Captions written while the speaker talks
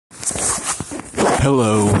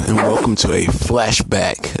Hello, and welcome to a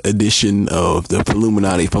flashback edition of the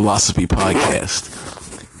Illuminati Philosophy Podcast.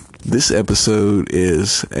 This episode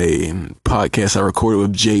is a podcast I recorded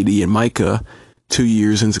with JD and Micah 2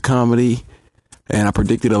 years into comedy, and I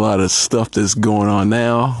predicted a lot of stuff that's going on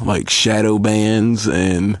now, like shadow bans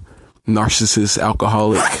and narcissist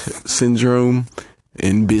alcoholic syndrome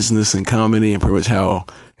in business and comedy, and pretty much how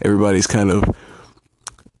everybody's kind of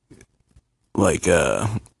like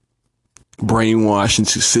brainwashed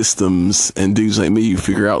into systems, and dudes like me who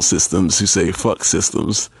figure out systems who say fuck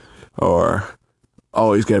systems are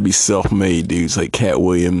always gotta be self-made dudes like Cat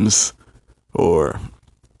Williams or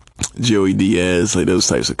Joey Diaz, like those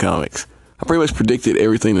types of comics. I pretty much predicted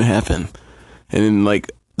everything that happened, and then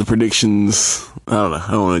like the predictions, I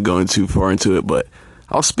don't want to go too far into it, but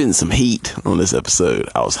I was spitting some heat on this episode.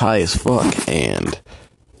 I was high as fuck and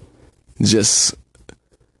just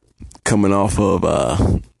coming off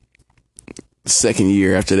of second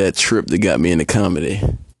year after that trip that got me into comedy.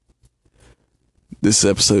 This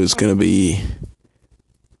episode is going to be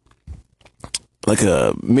like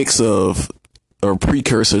a mix of, or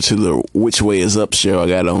precursor to the Which Way Is Up show I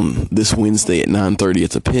got on this Wednesday at 9:30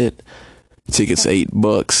 at the Pit. Tickets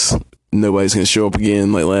 $8. Nobody's going to show up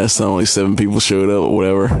again like last time. Only 7 people showed up or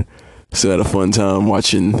whatever. Still had a fun time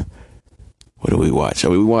watching. What did we watch?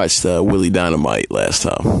 We watched Willie Dynamite last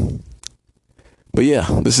time. But yeah,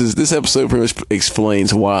 this episode pretty much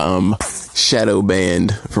explains why I'm shadow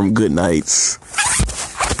banned from Good Nights.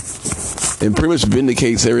 And pretty much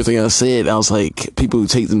vindicates everything I said. I was like, people who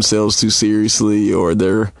take themselves too seriously, or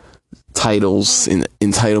their titles and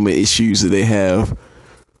entitlement issues that they have,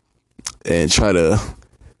 and try to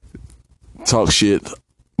talk shit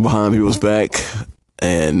behind people's back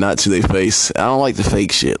and not to their face. I don't like the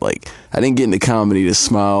fake shit. Like, I didn't get into comedy to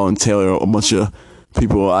smile and tell a bunch of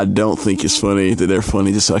people I don't think is funny that they're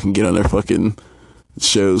funny just so I can get on their fucking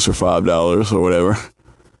shows for $5 or whatever.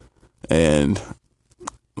 And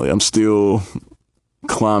like, I'm still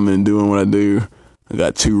climbing and doing what I do. I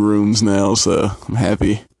got 2 rooms now, so I'm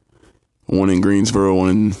happy. One in Greensboro, one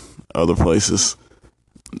in other places,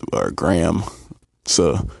 or Graham.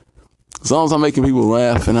 So as long as I'm making people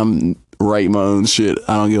laugh and I'm writing my own shit,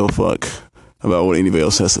 I don't give a fuck about what anybody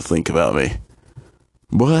else has to think about me.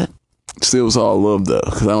 But still, it's all love though,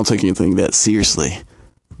 because I don't take anything that seriously.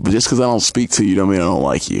 But just because I don't speak to you don't mean I don't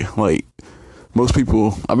like you. Like most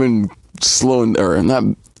people, I've been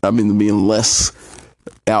I've been being less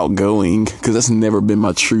outgoing, because that's never been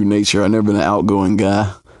my true nature. I've never been an outgoing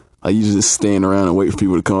guy. I usually just stand around and wait for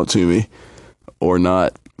people to come up to me or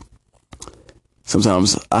not.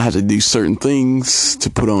 Sometimes I have to do certain things to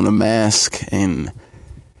put on a mask and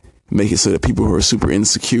make it so that people who are super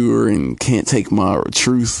insecure and can't take my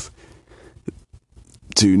truth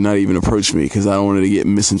to not even approach me, because I don't want it to get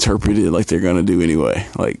misinterpreted like they're going to do anyway.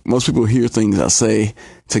 Like, most people hear things I say,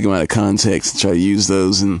 take them out of context, and try to use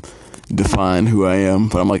those and define who I am,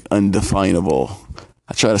 but I'm like undefinable.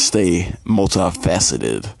 I try to stay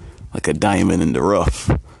multifaceted, like a diamond in the rough.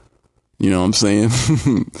 You know what I'm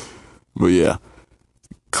saying? But yeah.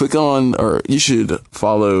 Click on, or you should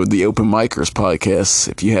follow the Open Micers podcast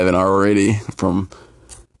if you haven't already, from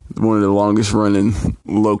one of the longest running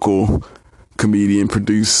local comedian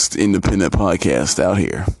produced independent podcast out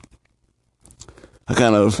here. I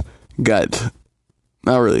kind of got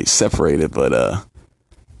not really separated, but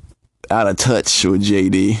out of touch with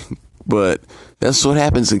JD. But that's what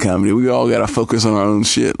happens in comedy. We all gotta focus on our own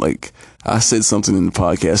shit. Like, I said something in the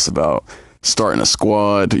podcast about starting a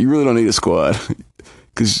squad. You really don't need a squad,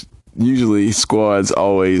 because usually squads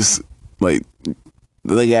always, like,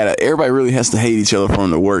 everybody really has to hate each other for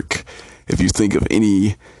them to work. If you think of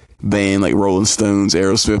any band like Rolling Stones,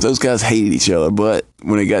 Aerosmith, those guys hated each other, but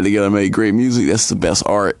when they got together and made great music, that's the best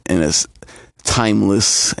art, and it's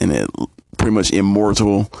timeless, and it pretty much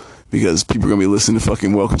immortal, because people are gonna be listening to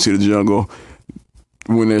fucking Welcome to the Jungle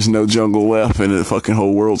when there's no jungle left and the fucking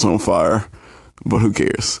whole world's on fire. But who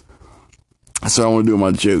cares? That's what I want to do with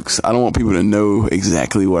my jokes. I don't want people to know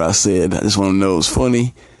exactly what I said. I just want to know it's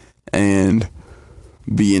funny and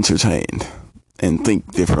be entertained and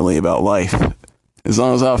think differently about life. As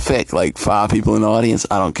long as I affect like 5 people in the audience,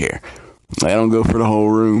 I don't care. I don't go for the whole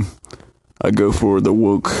room. I go for the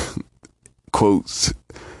woke quotes.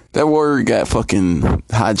 That word got fucking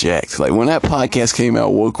hijacked. Like, when that podcast came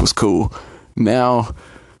out, woke was cool. Now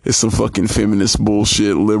it's some fucking feminist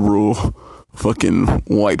bullshit, liberal fucking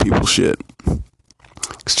white people shit.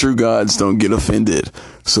 'Cause true gods don't get offended.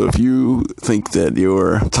 So if you think that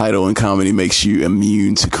your title in comedy makes you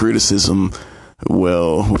immune to criticism,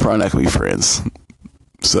 well, we're probably not gonna be friends.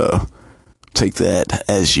 So take that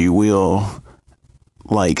as you will.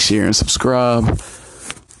 like, share, and subscribe.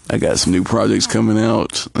 I got some new projects coming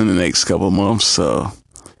out in the next couple of months, so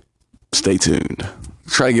stay tuned.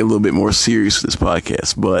 Try to get a little bit more serious with this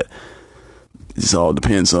podcast, but it just all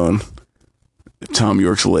depends on if Tom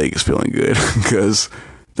York's leg is feeling good, because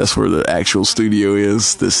that's where the actual studio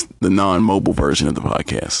is, the non-mobile version of the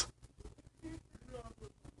podcast.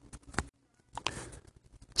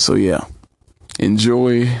 So yeah,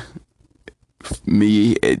 enjoy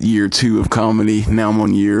me at year 2 of comedy. Now I'm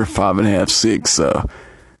on year 5.5, 6.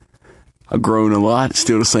 I've grown a lot.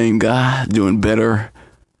 Still the same guy, doing better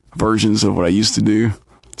versions of what I used to do.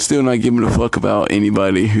 Still not giving a fuck about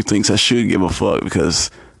anybody who thinks I should give a fuck, because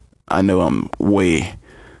I know I'm way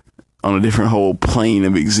on a different whole plane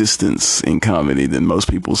of existence in comedy than most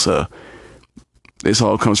people. So this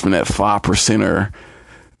all comes from that 5%er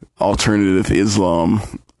alternative Islam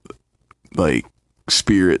like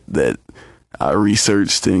spirit that I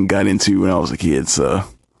researched and got into when I was a kid. So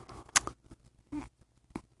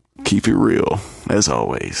keep it real as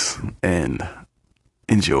always and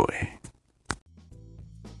enjoy.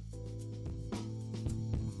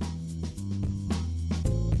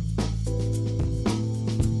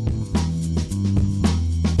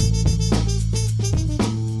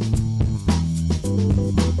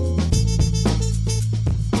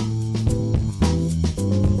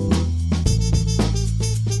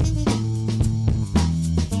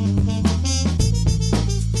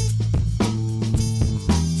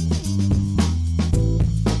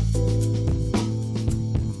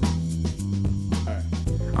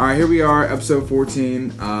 Alright, here we are, episode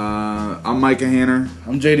 14. I'm Micah Hanner.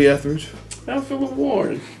 I'm JD Etheridge. I'm Philip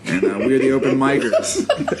Warren. And we're the Open Micers.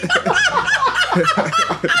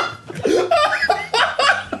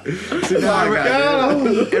 See, now I got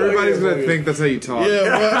it. Everybody's going to think that's how you talk.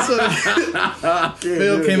 Yeah, bro.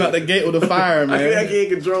 Phil came out the gate with a fire, man. I can't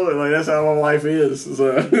control it. Like, that's how my life is.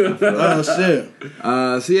 So. Oh, shit.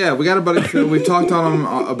 So yeah, we got a buddy Phil. We've talked on him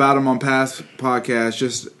about him on past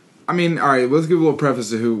podcasts. All right, let's give a little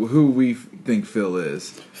preface to who we think Phil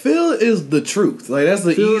is. Phil is the truth. Like, that's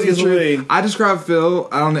the Phil easiest way. I describe Phil.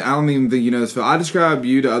 I don't even think you know this, Phil. I describe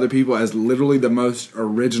you to other people as literally the most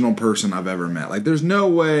original person I've ever met. Like, there's no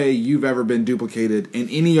way you've ever been duplicated in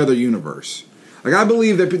any other universe. Like, I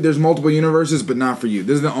believe that there's multiple universes, but not for you.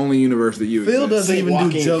 This is the only universe that you Phil exist. doesn't even do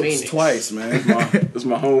Joaquin jokes Phoenix. twice, man. It's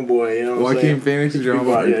my homeboy, you know what I'm Joaquin saying? Phoenix is your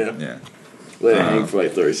homeboy? Yeah. Yeah. Let it hang for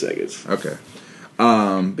like 30 seconds. Okay.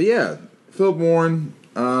 But yeah, Philip Warren,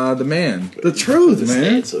 the man. The truth,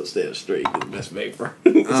 man. It's so stand straight. The best paper.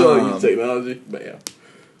 It's all I use technology. Bam.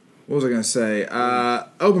 What was I going to say?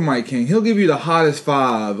 Open Mic King. He'll give you the hottest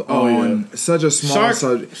 5 on such a small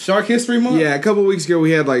subject. Shark History Month? Yeah, a couple weeks ago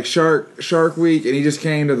we had like Shark Week, and he just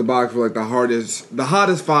came to the box with like the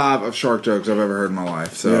hottest 5 of shark jokes I've ever heard in my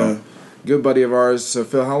life. So, good buddy of ours. So,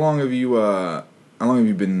 Phil, how long have you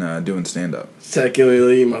been doing stand up?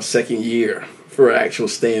 Technically, my second year for actual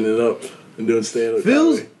standing up and doing stand up.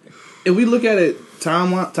 Phil's, if we look at it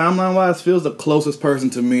timeline wise, Phil's the closest person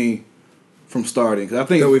to me from starting. Cause I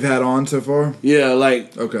think That we've had on so far. yeah,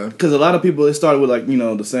 like Okay. because a lot of people it started with like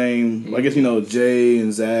the same. I guess Jay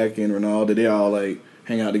and Zach and Ronaldo. They all like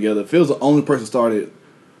hang out together. Phil's the only person started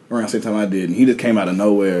around the same time I did, and he just came out of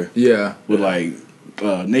nowhere Yeah. with like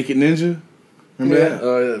Naked Ninja. Remember that?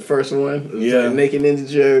 The first one. It was Yeah. like a Naked Ninja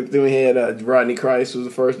joke. Then we had Rodney Christ was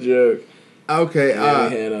the first joke. Okay.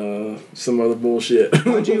 And we had some other bullshit.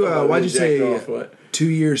 Why'd you say Jacked off, what? 2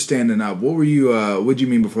 years standing up? What were you? What'd you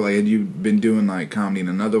mean before? Like, had you been doing like comedy in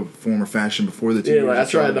another form or fashion before the 2 Yeah, years? like I of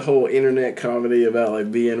tried comedy? the whole internet comedy about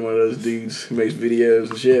like being one of those dudes who makes videos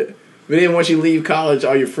and shit. But then once you leave college,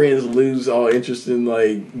 all your friends lose all interest in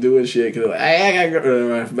like doing shit because like, I gotta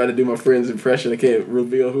go. I'm about to do my friend's impression. I can't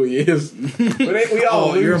reveal who he is. But we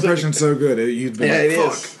all lose. Your impression's so good. You've been Yeah, like, it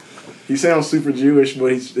fuck. is. He sounds super Jewish,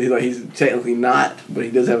 but he's technically not. But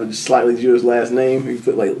he does have a slightly Jewish last name. He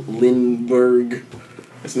put like Lindbergh.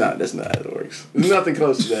 That's not how it works. There's nothing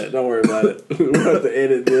close to that. Don't worry about it. We'll have to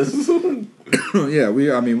edit this. Yeah,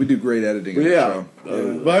 we do great editing. on the Yeah.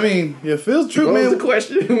 show. But I mean, Phil's true, What was man. the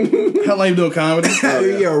question? How long you doing comedy?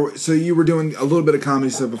 Yeah, so you were doing a little bit of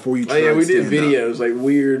comedy stuff before you Oh tried yeah, we did stand-up. videos, like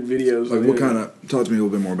weird videos. Like what kind of? Talk to me a little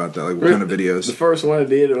bit more about that. Like what kind of The videos? first one I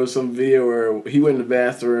did was some video where he went in the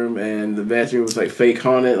bathroom and the bathroom was like fake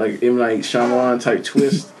haunted, like M. Night Shyamalan type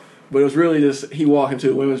twist. But it was really just he walked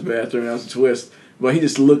into a women's bathroom and that was a twist. But he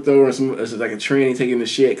just looked over and it was like a tranny taking the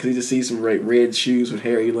shit because he just sees some like red shoes with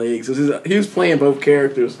hairy legs. So he was playing both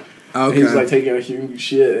characters. Okay. He was like taking a huge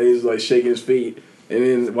shit and he was like shaking his feet. And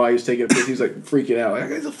then while he was taking a piss, he was like freaking out, like,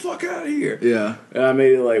 "Get the fuck out of here!" Yeah. And I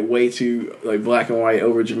made it like way too like black and white,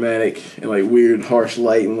 over dramatic, and like weird, harsh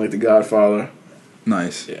light, and like The Godfather.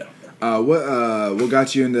 Nice. Yeah. What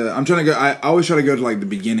got you into? I'm trying to go. I always try to go to like the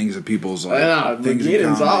beginnings of people's like The things in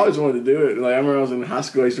beginnings, I comedy. always wanted to do it. Like I remember I was in high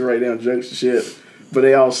school, I used to write down jokes and shit, but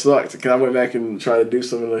they all sucked. Cause I went back and tried to do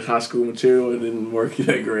some of the high school material, and it didn't work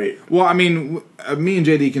that great. Well, I mean, me and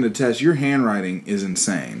JD can attest. Your handwriting is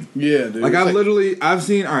insane. Yeah, dude. Like It's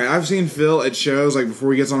I've seen Phil at shows like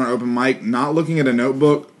before he gets on our open mic, not looking at a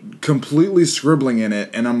notebook, completely scribbling in it,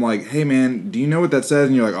 and I'm like, "Hey man, do you know what that says?"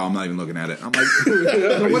 And you're like, "Oh, I'm not even looking at it." I'm like,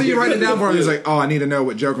 "So what are you writing down for?" And he's like, "Oh, I need to know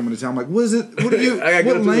what joke I'm going to tell." I'm like, "What is it? What are you? I got to What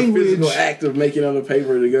go through the language?" physical act of making on the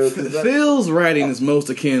paper to go. Phil's writing is most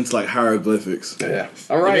akin to like hieroglyphics. Yeah,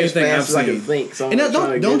 I'm writing as Anything fast I've as I can seen. think. So I'm And not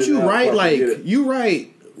trying to don't get you it out write before I like forget it. you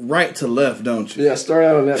write right to left, don't you? Yeah, I start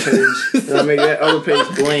out on that page, and I make that other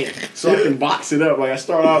page blank, so I can box it up. Like I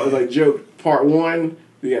start out with like joke part 1,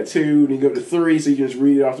 you got 2, and you go to 3, so you can just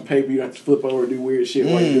read it off the paper. You don't have to flip over and do weird shit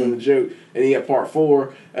while you're doing the joke. And you got part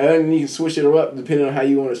 4, and then you can switch it up depending on how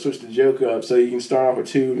you want to switch the joke up. So you can start off with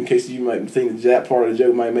 2 in case you might think that part of the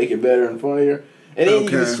joke might make it better and funnier. And then you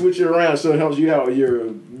can Okay. switch it around so it helps you out when you're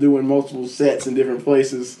doing multiple sets in different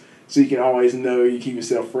places, so you can always know you keep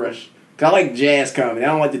yourself fresh. 'Cause I like jazz comedy. I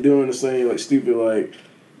don't like to doing the same like stupid like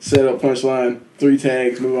set up punchline, 3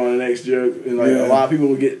 tags, move on to the next joke. And like a lot of people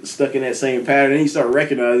will get stuck in that same pattern. And you start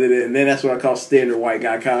recognizing it, and then that's what I call standard white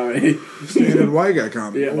guy comedy. Standard white guy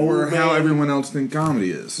comedy, Yeah, or old how man. everyone else think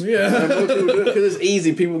comedy is. Because it's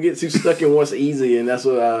easy. People get too stuck in what's easy, and that's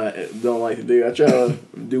what I don't like to do. I try to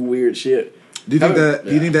do weird shit. Do you think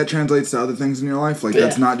do you think that translates to other things in your life? Like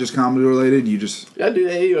that's Yeah. not just comedy related. You just I do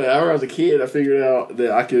that anyway. I remember I was a kid, I figured out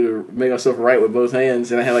that I could make myself write with both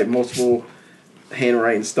hands, and I had like multiple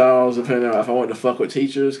handwriting styles depending on if I wanted to fuck with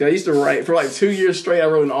teachers. 'Cause I used to write for like 2 years straight. I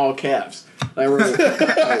wrote in all caps. I wrote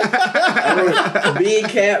big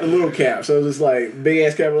cap and little cap. So it was just like big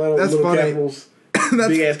ass cap, little funny. capitals.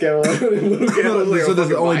 Big ass cap, little capitals. Like so a the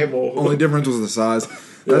fucking only, Bible. only difference was the size.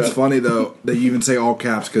 That's Yeah. funny though that you even say all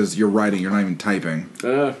caps because you're writing. You're not even typing.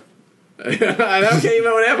 I came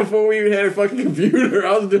up with that before we even had a fucking computer.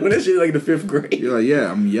 I was doing this shit like in the 5th grade. You're like,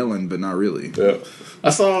 yeah, I'm yelling, but not really. Yeah.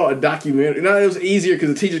 I saw a documentary. No, it was easier because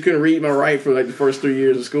the teacher couldn't read my write for like the first 3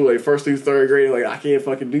 years of school. Like first through 3rd grade, like I can't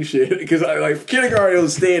fucking do shit because I like kindergarten it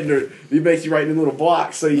was standard. You make you write in little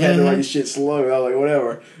blocks, so you had to write your shit slow. I was like,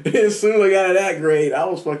 whatever. And as soon as I got to that grade, I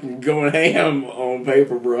was fucking going ham on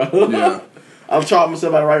paper, bro. Yeah. I've taught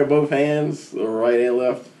myself how to write with both hands, or right and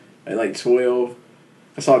left, at like 12.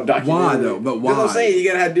 I saw a documentary. Why, though? But That's what why? I'm saying. You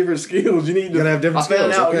gotta have different skills. You need to gotta have different I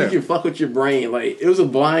found skills, out okay. you can fuck with your brain. Like it was a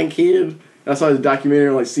blind kid. I saw his documentary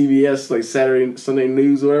on like CBS, like Saturday, Sunday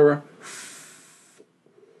News, or whatever.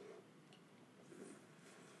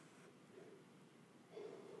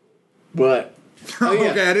 But oh,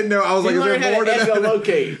 yeah. Okay, I didn't know. I was He like, is learned there how more to to that?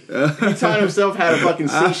 echolocate. He taught himself how to fucking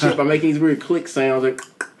see shit by making these weird click sounds, like,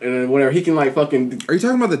 and then whatever. He can like fucking Are you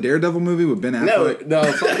talking about the Daredevil movie with Ben Affleck? no,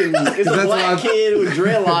 fucking. It's a That's black what I- kid with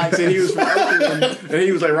dreadlocks, and he was from Oakland, and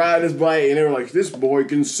he was like riding his bike, and they were like, "This boy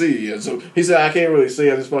can see." And so he said, "I can't really see.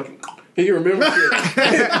 I just fucking." He can remember shit.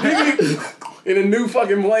 He be in a new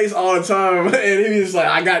fucking place all the time, and he was just like,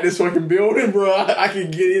 "I got this fucking building, bro. I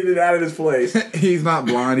can get in and out of this place." He's not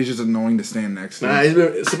blind. He's just annoying to stand next to. Nah, he's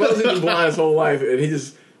been supposedly been blind his whole life, and he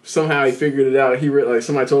just somehow he figured it out. He like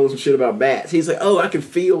somebody told him some shit about bats. He's like, "Oh, I can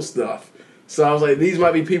feel stuff." So I was like, these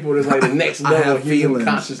might be people that's like the next I level have of human feelings.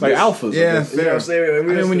 consciousness. Like alphas. I Yeah, guess. You know what I'm saying? I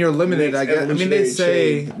mean, when you're limited, I guess. I mean, they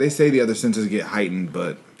Evolutionary say the other senses get heightened,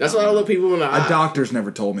 but that's why I look people in the eye. a doctor's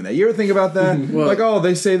never told me that. You ever think about that? Like, oh,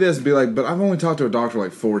 they say this, and be like, but I've only talked to a doctor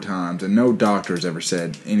like 4 times, and no doctor's ever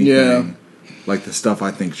said anything like the stuff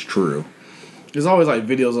I think's true. There's always like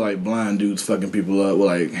videos of like blind dudes fucking people up with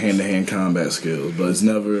like hand-to-hand combat skills, but it's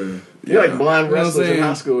never. You're like blind You know what I'm wrestlers in saying?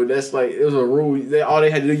 high school. That's like it was a rule. All they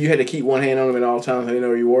had to do, you had to keep one hand on them at all times. They didn't know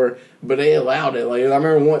where you were, but they allowed it. Like I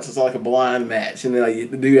remember once, it's like a blind match, and then like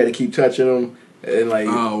the dude had to keep touching them, and like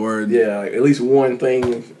Oh, word. yeah, like, at least one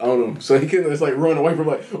thing on him, so he couldn't just like run away from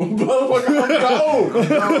like motherfucker, I'm gone.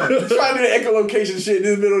 Trying to do the echolocation shit in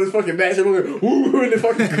the middle of this fucking match, and we're like, woo, in the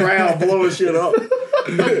fucking crowd blowing shit up.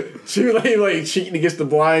 She was like cheating against the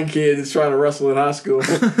blind kid that's trying to wrestle in high school.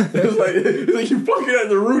 It's like you fucking at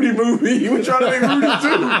the Rudy movie. You were trying to make Rudy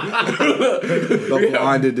too. The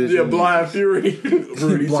blind edition. Yeah, Blind Fury.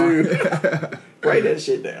 Rudy Blind. too. Write that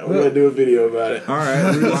shit down. We're gonna do a video about it. All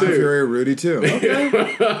right, Blind too. Fury, Rudy too.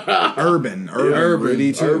 Urban,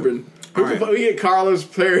 Rudy too. Urban. All right. We get Carlos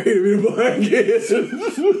Perry to be the blind kid.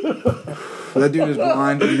 That dude is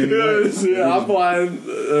blind in many ways. Yeah, I'm blind.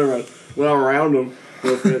 Never mind. When I'm around him.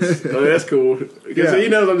 No offense. That's cool. Because Yeah. he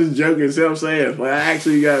knows I'm just joking. See what I'm saying? Like, I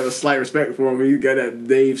actually got a slight respect for him. He got that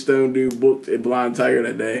Dave Stone dude booked at Blind Tiger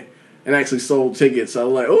that day. and actually sold tickets. So I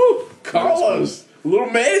was like, ooh, Carlos.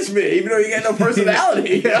 Little management, even though you got no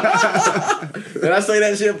personality. And I say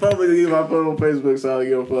that shit publicly if I put it on Facebook, so I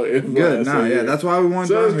don't give a fuck. Good, that's why we want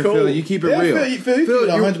to it's cool. You keep it real.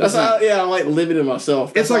 Phil, That's how, I'm like limiting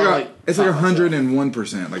myself. It's like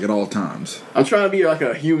 101%, like at all times. I'm trying to be like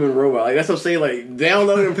a human robot. Like that's what I'm saying. Like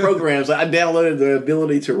downloading programs. Like, I downloaded the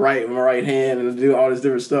ability to write with my right hand and to do all this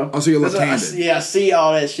different stuff. Oh, so you're left-handed. I see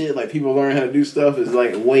all that shit. Like people learn how to do stuff is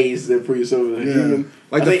like ways to improve yourself as a human.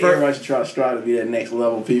 Like I think everybody should strive to be that next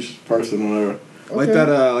level person, whatever. Like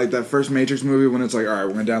that first Matrix movie when it's like, all right,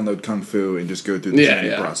 we're gonna download Kung Fu and just go through the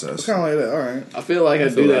training process. It's kind of like that. All right. I feel like I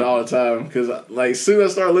do that all the time because like soon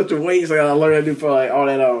as I start lifting weights, like I learn how to do for like all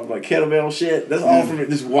that like kettlebell shit. That's all from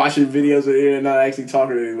just watching videos of it and not actually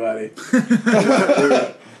talking to anybody.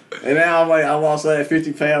 And now I'm like, I lost like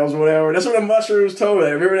 50 pounds or whatever. That's what the mushrooms told me.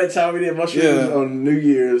 Remember that time we did mushrooms on New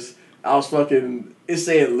Year's? I was fucking. It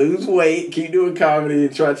said lose weight, keep doing comedy,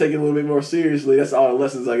 and try to take it a little bit more seriously. That's all the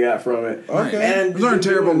lessons I got from it. Okay, and you learned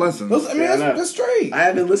terrible lessons. That's straight. I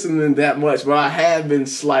haven't listened that much, but I have been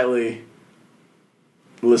slightly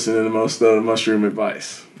listening to most of the mushroom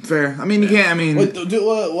advice. Fair. I mean, you can't. I mean, why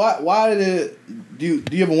did it? Do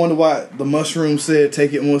you ever wonder why the mushroom said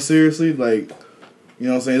take it more seriously? Like, you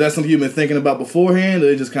know what I'm saying? That's something you've been thinking about beforehand, or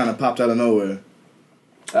it just kind of popped out of nowhere?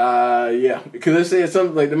 Yeah, because they say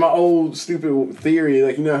something like my old stupid theory,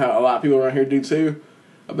 like you know how a lot of people around here do too,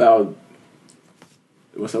 about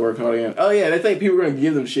what's that word called again? Oh yeah, they think people are gonna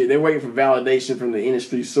give them shit. They're waiting for validation from the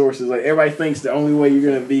industry sources. Like everybody thinks the only way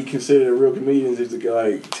you're gonna be considered a real comedian is to go,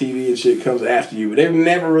 like TV and shit comes after you. But they've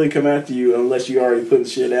never really come after you unless you already putting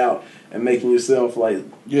shit out and making yourself like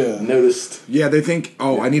noticed. Yeah, they think,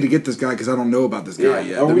 oh, I need to get this guy because I don't know about this guy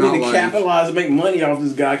yet. Or we need to capitalize and make money off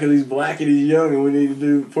this guy because he's black and he's young, and we need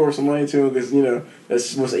to pour some money to him because you know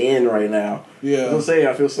that's what's in right now. Yeah, I'm saying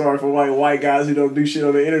I feel sorry for white guys who don't do shit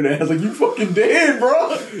on the internet. I was like, you fucking dead,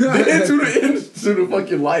 bro. Dead to the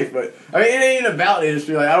fucking life. But I mean, it ain't about the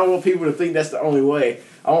industry. Like I don't want people to think that's the only way.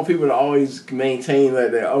 I want people to always maintain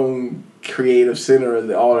like their own creative center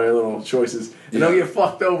of all their little choices and don't get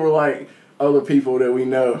fucked over like other people that we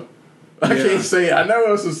know. I can't say it. I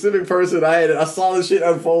know a specific person. I saw this shit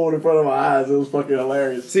unfold in front of my eyes. It was fucking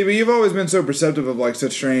hilarious. See, but you've always been so perceptive of like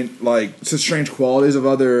such strange qualities of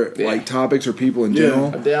other like topics or people in general.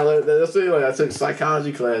 I downloaded. That's it. Like I took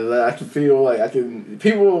psychology classes. I can feel like I can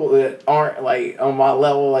people that aren't like on my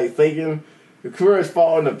level like thinking. The careers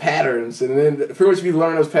fall into patterns, and then pretty much if you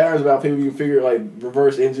learn those patterns about people, you can figure like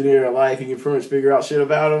reverse engineer their life. You can pretty much figure out shit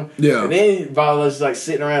about them. Yeah. And then by just like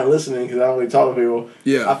sitting around listening, because I don't really talk to people.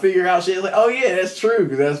 Yeah. I figure out shit like, oh yeah, that's true,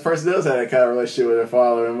 because that person does have that kind of relationship with their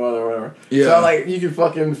father and mother or whatever. Yeah. So like you can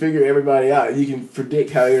fucking figure everybody out. You can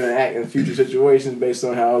predict how you're gonna act in future situations based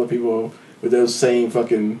on how other people with those same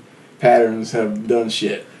fucking patterns have done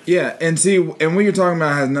shit. Yeah, and see, and what you're talking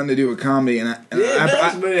about has nothing to do with comedy, and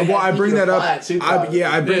I bring that up.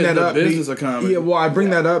 I bring that up. Business of comedy. Yeah, well, I bring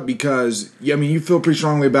that up because I mean, you feel pretty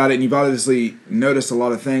strongly about it, and you've obviously noticed a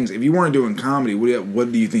lot of things. If you weren't doing comedy,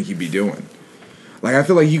 what do you think you'd be doing? Like, I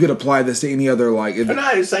feel like you could apply this to any other like. But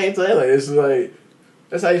not the same thing. Like it's like.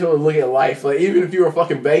 That's how you sort of look at life. Like, even if you were a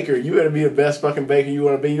fucking baker, you gotta be the best fucking baker you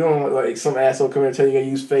want to be. You don't want, like, some asshole come in and tell you to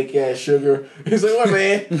use fake-ass sugar. He's like, what,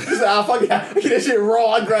 man? He's like, I get that shit raw.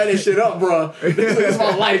 I grind that shit up, bro. He's like, that's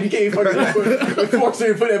my life. You can't fucking force me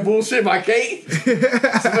to put that bullshit in my cake.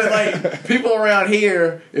 But, like, people around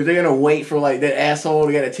here, if they're gonna wait for, like, that asshole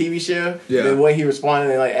to get a TV show, the way he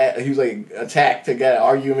responded, he was, like, attacked to get an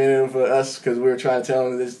argument for us because we were trying to tell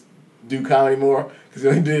him to just do comedy more. Because he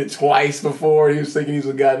only did it twice before. He was thinking he was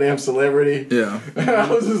a goddamn celebrity. Yeah. And I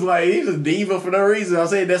was just like, he's a diva for no reason. I'm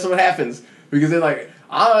saying that's what happens. Because they're like,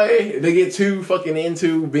 they get too fucking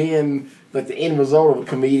into being like the end result of a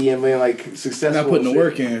comedian being like successful. Not putting the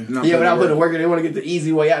work in. Without putting the work in. They want to get the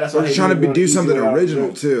easy way out. That's why they're trying to do something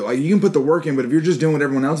original too. Like you can put the work in, but if you're just doing what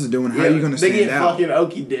everyone else is doing, how are you going to stand out? They get fucking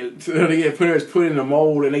okey-doked. They get put in a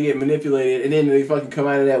mold and they get manipulated, and then they fucking come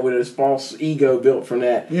out of that with a false ego built from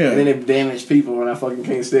that. Yeah. And then they damage people, and I fucking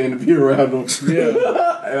can't stand to be around them.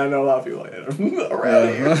 Yeah. And I know a lot of people like that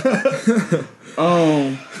around here.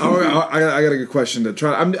 I got a good question to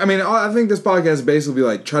try. I think this podcast basically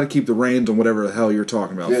like try to keep the reins on whatever the hell you're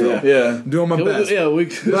talking about. Phil. Yeah. Doing my best.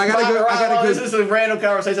 But I gotta go. This is a random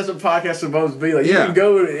conversation. That's what podcasts are supposed to be. Like you can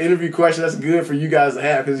go to interview questions. That's good for you guys to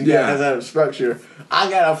have because you guys have a structure. I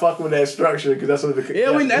gotta fuck with that structure because that's what the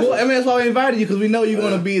that's why we invited you because we know you're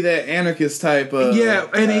gonna be that anarchist type. Fuck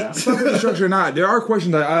with the structure or not. There are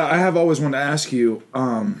questions that I have always wanted to ask you,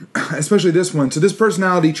 especially this one. So this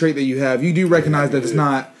personality trait that you have, you do recognize that it's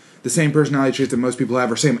not the same personality trait that most people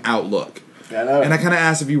have or same outlook. I know. And I kind of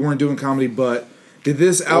asked if you weren't doing comedy, but did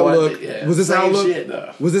this outlook was this Same outlook shit,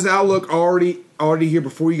 though. was this outlook already here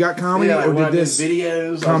before you got comedy, Yeah, like or when did I this did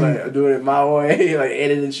videos, I was like doing it my way, like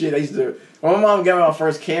editing shit. I used to. When my mom got me my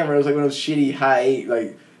first camera, it was like one of those shitty high-8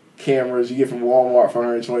 like cameras you get from Walmart for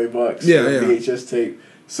 $120. Yeah, like yeah. VHS tape.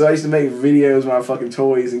 So I used to make videos with my fucking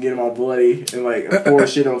toys and get them all bloody and like pour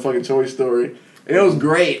shit on fucking Toy Story, and it was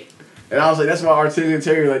great. And I was like, that's my artistic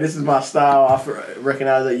integrity. Like, this is my style. I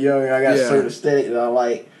recognize that young, and I got a certain aesthetic that I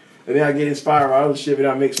like. And then I get inspired by other shit, and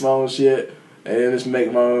I mix my own shit, and then just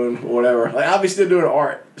make my own whatever. Like, I'll be still doing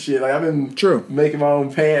art shit. Like, I've been making my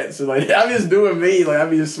own pants, and like, I'm just doing me. Like, I've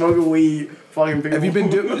been just smoking weed, fucking people. Have you been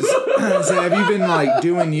doing? So have you been like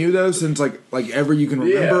doing you though since like ever you can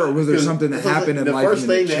remember, or was there something that happened in life? First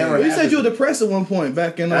thing that ever You said you were depressed at one point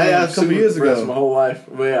back in I a couple years ago. My whole life,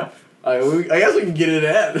 but yeah. I guess we can get into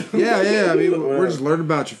that. Yeah. I mean, we're just learning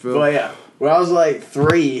about you, Phil. But yeah, when I was like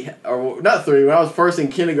 3, or not 3, when I was first in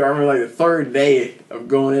kindergarten, I remember like the 3rd day of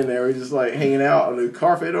going in there, we just like hanging out on the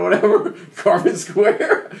carpet or whatever, carpet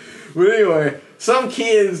square. But anyway, some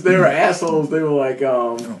kids, they were assholes. They were like,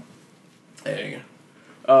 there you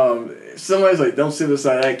go. Somebody's like, don't sit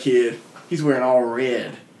beside that kid. He's wearing all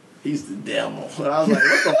red. He's the devil. And I was like,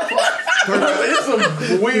 what the fuck? It's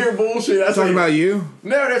some weird bullshit. That's talking about you?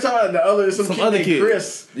 No, they're talking about the other. Some kid other named kid.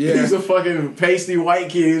 Chris. Yeah. He's a fucking pasty white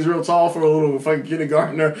kid. He's real tall for a little fucking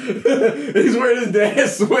kindergartner. He's wearing his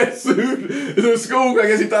dad's sweatsuit to school. I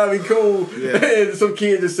guess he thought it'd be cool. Yeah. And some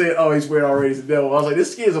kid just said, "Oh, he's wearing already. He's the devil." I was like,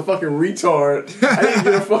 "This kid's a fucking retard." I need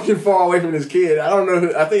to get fucking far away from this kid. I don't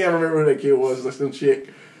know. I think I remember who that kid was. Like some chick.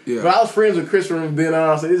 Yeah. But I was friends with Chris from then on.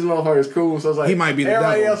 I was like, this motherfucker's cool. So I was like, He might be the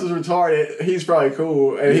everybody devil. else is retarded. He's probably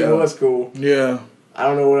cool. And he was cool. Yeah. I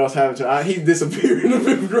don't know what else happened to him. He disappeared in the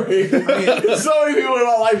 5th grade. So many people in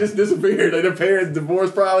my life just disappeared. Like their parents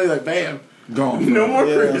divorced probably. Like, bam. Gone. No more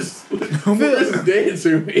Chris. Chris is dead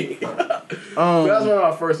to me. That's one of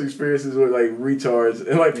my first experiences with like retards.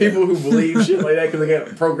 And like people who believe shit like that because they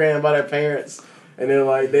get programmed by their parents. And they're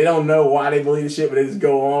like, they don't know why they believe the shit, but they just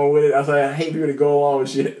go along with it. I was like, I hate people to go along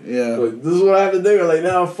with shit. Yeah. Like, this is what I have to do. I'm like,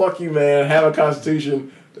 no, fuck you, man. Have a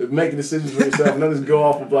constitution. Make decisions for yourself. And don't just go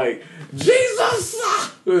off of like, Jesus!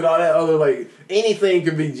 And all that other, like, anything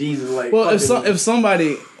could be Jesus. Like, Well, if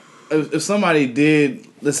somebody did,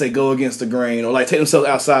 let's say, go against the grain or like take themselves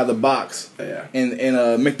outside the box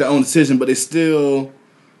and make their own decision, but they still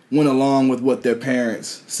went along with what their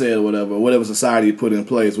parents said or whatever society put in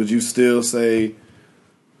place, would you still say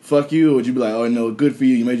fuck you, or would you be like, oh no, good for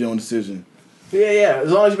you, you made your own decision? Yeah,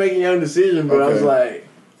 as long as you're making your own decision. But I was Okay. like,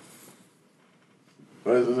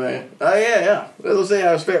 what was I saying? Oh yeah. That's what I'm saying.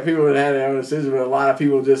 I respect people that have their own decision, but a lot of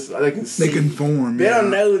people just they can see. They conform. They don't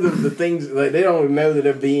know the things. Like they don't know that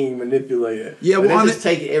they're being manipulated. Yeah, Like, well, they just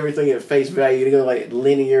take everything at face value. They go like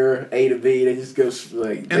linear A to B. They just go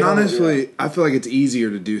like. And honestly, I feel like it's easier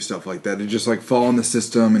to do stuff like that. To just like fall in the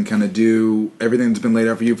system and kind of do everything that's been laid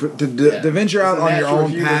out for you. To venture out on your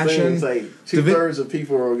own passion. It's like 2/3 of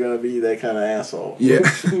people are going to be that kind of asshole. Yeah.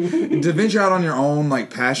 To venture out on your own like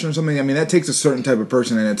passion or something, I mean, that takes a certain type of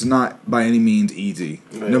person, and it's not by any means easy.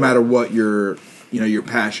 No matter what your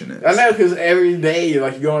passion is. I know, because every day,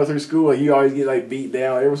 like, you're going through school, like, you always get, like, beat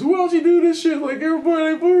down. Everyone's like, why don't you do this shit? Like,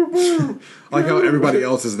 everybody, boo, boo. Like how everybody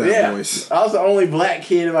else is that voice. I was the only black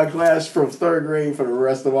kid in my class from 3rd grade for the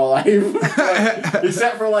rest of my life. Like,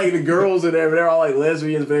 except for, like, the girls in there, but they're all, like,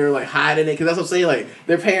 lesbians, but they were, like, hiding it. Because that's what I'm saying, like,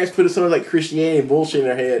 their parents put sort of, like, Christianity bullshit in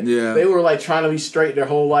their head. Yeah. They were, like, trying to be straight their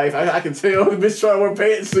whole life. I can tell the bitch trying to wear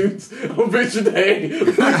pantsuits on picture day.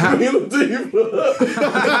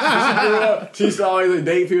 She used to always like,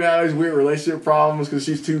 date people that had these weird relationship problems because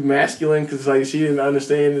she's too masculine because like she didn't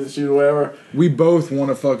understand that she was whatever. We both want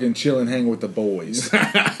to fucking chill and hang with the boys.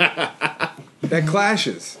 That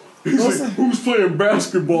clashes. He's like, who's playing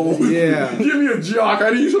basketball? Yeah. Give me a jock.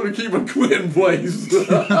 I need someone to keep a quit in place.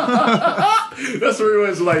 That's pretty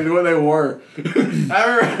much like what they were. I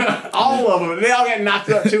remember all of them. They all got knocked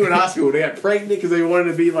up too in high school. They got pregnant because they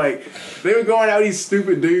wanted to be like, they were going out with these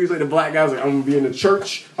stupid dudes. Like the black guys, like, I'm going to be in the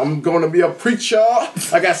church. I'm going to be a preacher.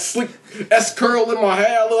 I got slick S-curl in my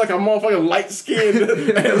hair. I look like a motherfucking light skinned.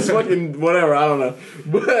 It's fucking whatever. I don't know.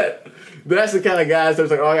 But that's the kind of guys that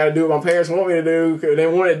was like, oh, I got to do what my parents want me to do. They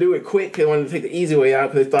wanted to do it quick because they wanted to take the easy way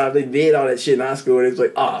out because they thought if they did all that shit in high school, it was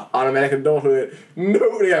like, automatic adulthood.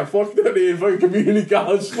 No, they got fucked up in fucking community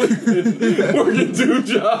college sleeping, working 2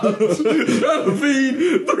 jobs, trying to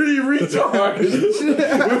feed 3 retards with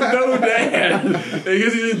no dad. And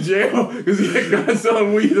because he's in jail because he got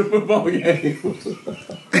selling weed at a football game.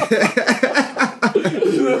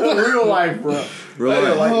 Real life, bro.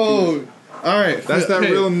 Real life. All right, That's that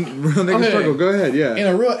okay. real nigga Okay. struggle. Go ahead, yeah. In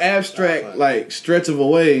a real abstract, like stretch of a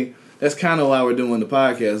way, that's kind of why we're doing the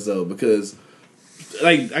podcast, though, because,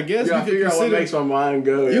 like, I guess You gotta figure out what makes my mind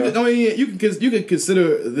go. You Yeah. can, I mean, you can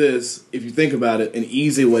consider this, if you think about it, an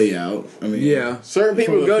easy way out. I mean, Yeah. Certain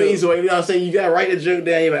people From go the the easy way. You know what I'm saying? You gotta write the joke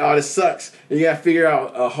down. You're like, oh, this sucks. And you gotta figure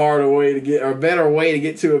out a harder way to get, or a better way to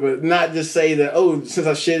get to it, but not just say that, oh, since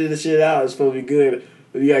I shitted the shit out, it's supposed to be good.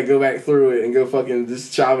 But you gotta go back through it and go fucking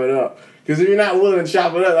just chop it up. Because if you're not willing to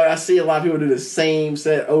chop it up, like I see a lot of people do the same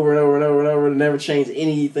set over and over and over and over and never change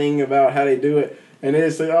anything about how they do it. And then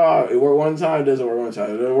it's like, oh, it worked one time, it doesn't work one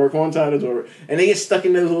time. It doesn't work one time, it doesn't work. And they get stuck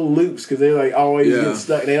in those little loops because they like always Yeah. get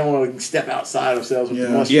stuck. They don't want to step outside themselves with the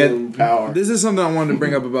Yeah. mushroom power. This is something I wanted to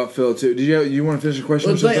bring up about Phil too. Did you want to finish the question?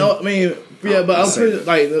 Well, or something? I mean, yeah, but I was pretty,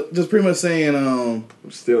 like just pretty much saying, I'm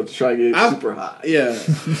still trying to get I- super high. yeah,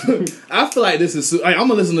 I feel like this is. Like, I'm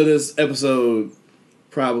gonna listen to this episode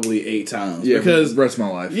probably 8 times Yeah, because for the rest of my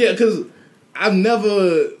life. yeah, because I've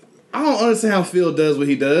never. I don't understand how Phil does what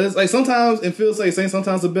he does. Like sometimes, and Phil's like saying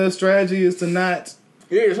sometimes the best strategy is to not.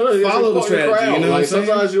 Yeah, sometimes you Follow the support strategy, crowd. you know what like I'm saying?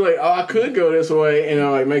 sometimes you're like, oh, I could go this way,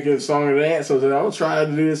 and like making a song or dance. So then I'll try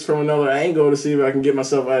to do this from another angle to see if I can get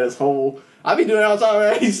myself out of this hole. I be doing it all the time,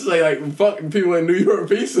 man. I used to say like fucking people in New York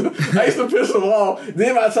pizza. I used to piss them off.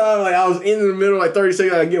 Then by the time like I was in the middle, like 30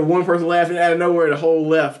 seconds, I'd get one person laughing out of nowhere, the whole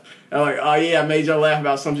left. And I'm like, oh yeah, I made y'all laugh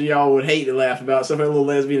about something y'all would hate to laugh about. Some little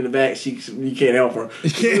lesbian in the back, you can't help her.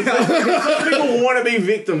 Some people want to be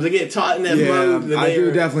victims. They get taught in that mode. Yeah, that I do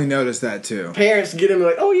they're- definitely notice that too. Parents get them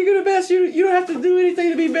like, oh, you're the best. You don't have to do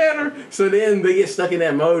anything to be better. So then they get stuck in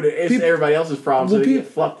that mode. It's People- everybody else's problem. So well, they peop-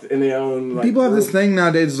 get fucked in their own. Like, People have this group. thing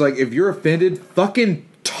nowadays. Is like, if you're offended, fucking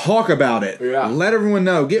talk about it. Yeah. Let everyone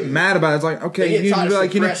know. Get mad about it. It's like, okay, They get you taught need to to be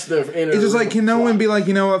like, you know, suppress their inner it's just like, can no one be like,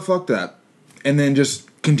 you know what, fuck that, and then just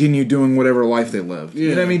continue doing whatever life they live. You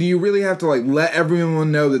know what I mean? Do you really have to like let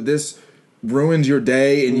everyone know that this ruins your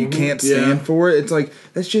day and you can't stand for it? It's like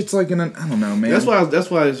that shit's like I don't know, man. That's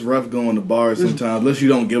why it's rough going to bars sometimes, unless you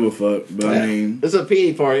don't give a fuck. But I mean, it's a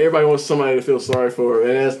pity party. Everybody wants somebody to feel sorry for,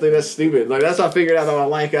 and that's stupid. Like that's how I figured out about my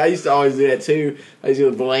life. I used to always do that too. I used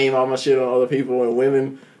to blame all my shit on other people and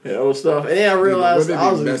women and old stuff. And then I realized women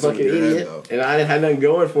I was be a messing fucking with your head, idiot, though. and I didn't have nothing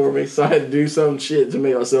going for me. So I had to do some shit to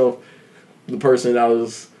make myself the person I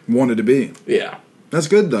was. wanted to be. Yeah. That's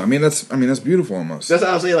good though. I mean, that's beautiful almost. That's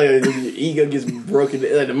how I'm saying, like, your ego gets broken.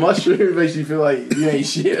 Like, the mushroom makes you feel like you ain't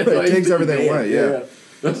shit. It Like, takes you everything dead. away, yeah.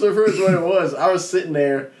 That's the first what it was. I was sitting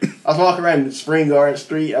there. I was walking around Spring Garden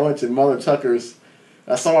Street. I went to Mother Tucker's.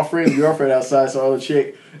 I saw my friend's girlfriend outside, saw the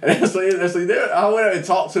chick. And I went up and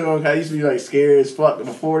talked to him. I used to be, like, scared as fuck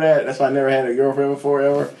before that. That's why I never had a girlfriend before,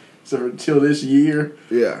 ever. So until this year.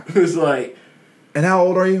 Yeah. It was like, And how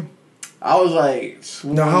old are you? I was like...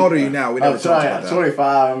 No, how old are you now? We never talked about that.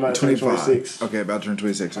 25. I'm about to turn 25. 26. Okay, about to turn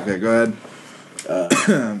 26. Okay, go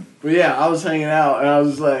ahead. But yeah, I was hanging out and I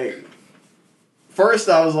was like, first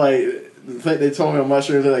I was like, they told me on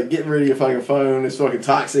mushrooms, they're like, get rid of your fucking phone. It's fucking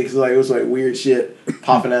toxic. It's like, it was like weird shit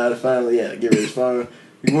popping out of the phone. Like, yeah, get rid of his phone.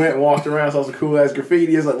 We went and walked around, saw some cool ass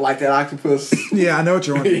graffiti. It was like that octopus. Yeah, I know what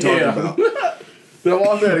you're talking Yeah. about. Then I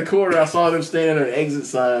walked around the corner. I saw them standing at an exit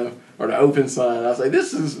sign or the open sign. I was like,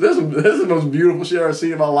 this is the most beautiful shit I've ever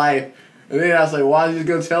seen in my life. And then I was like, why did you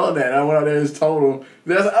just go tell him that? And I went out there and just told him.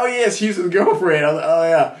 Then I was like, oh yeah, it's Houston's girlfriend. I was like, oh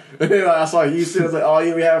yeah. And then I saw Houston. I was like, oh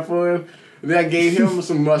yeah, we having fun. And then I gave him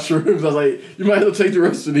some mushrooms. I was like, you might as well take the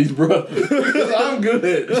rest of these, bro. Because I'm good.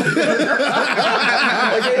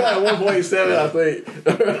 I gave like 1.7, I think.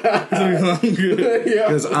 Yeah.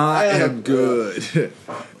 Because I am good.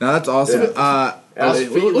 Now that's awesome. I was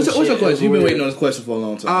feeling what's your shit. question? You've been It was waiting on weird. this question for a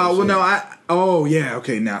long time. Well, no, oh, yeah,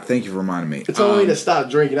 okay, now, thank you for reminding me. It told me to stop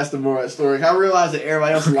drinking. That's the moral of that story. I realized that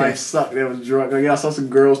everybody else's life sucked. They was drunk. Like, I saw some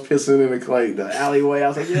girls pissing in the alleyway. I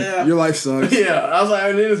was like, yeah. Your life sucks. Yeah. I was like,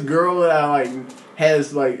 and then this girl that I like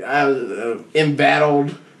has like I was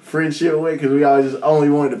embattled friendship with because we always just only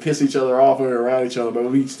wanted to piss each other off when we were around each other, but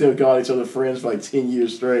we still called each other friends for like 10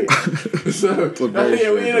 years straight. So very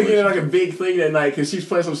yeah, we ended up getting strange like a big thing that night because she was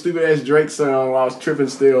playing some stupid ass Drake song while I was tripping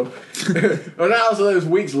still. Well, now it was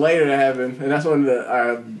weeks later that happened, and that's when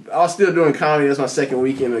I was still doing comedy. That's my second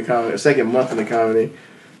weekend in the comedy, second month in the comedy,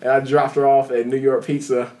 and I dropped her off at New York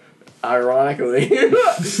Pizza. Ironically,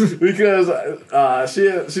 because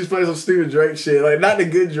she's playing some stupid Drake shit, like not the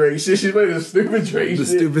good Drake shit. She's playing the stupid Drake The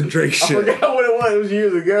shit. stupid Drake I shit. forgot what it was. It was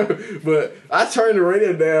years ago, but I turned the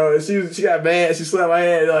radio down, and she got mad. She slapped my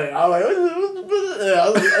hand. Like I was like, what the I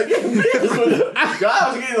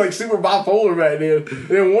was getting like super bipolar back then. And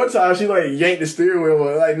then one time she like yanked the steering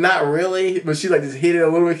wheel, like not really, but she like just hit it a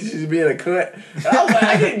little bit because she's being a cunt. And I was like,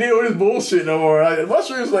 I can't deal with this bullshit no more. Like,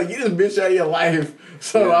 mushrooms, like, get this bitch out of your life.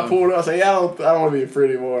 So I pulled up. I said, yeah, I don't want to be a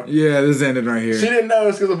friend anymore. Yeah, this ended right here. She didn't know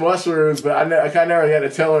it's because of mushrooms, but I kind of already had to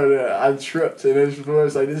tell her that I tripped, and then she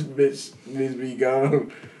was like, this bitch needs to be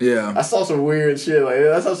gone. Yeah. I saw some weird shit. Like,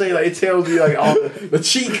 that's what I'm saying. Like, it tells me like all the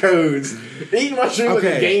cheat codes. Eating mushrooms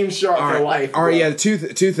like a game shark for life. All right, yeah, two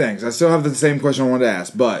things. I still have the same question I wanted to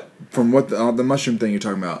ask, but from what the mushroom thing you're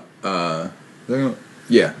talking about,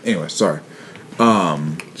 yeah. Anyway, sorry.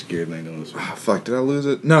 Scared me doing this. Fuck, did I lose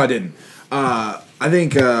it? No, I didn't. I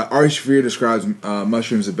think Ari Shaffir describes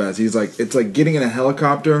mushrooms the best. He's like, it's like getting in a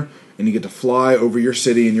helicopter and you get to fly over your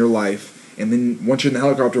city and your life, and then once you're in the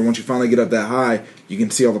helicopter, once you finally get up that high, you can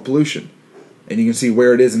see all the pollution. And you can see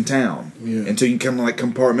where it is in town. Yeah. And so you can kind of like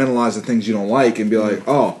compartmentalize the things you don't like and be like,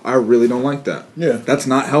 oh, I really don't like that. Yeah. That's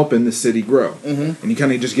not helping the city grow. Mm-hmm. And you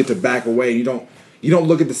kind of just get to back away. You don't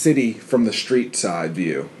look at the city from the street side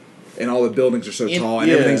view. And all the buildings are so tall and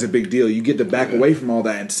everything's a big deal. You get to back away from all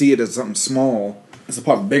that and see it as something small. It's a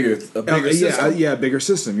part of a bigger system. Yeah, a bigger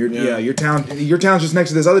system. Your town's just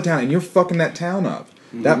next to this other town, and you're fucking that town up.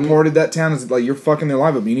 Mm-hmm. That part of that town is like you're fucking their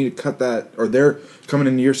life up. You need to cut that, or they're coming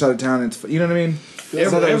into your side of town. And it's, you know what I mean?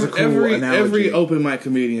 Every open mic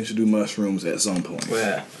comedian should do mushrooms at some point.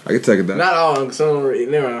 Yeah, I could take it that. Not all. Some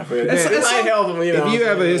never mind. It might help them. You know, if you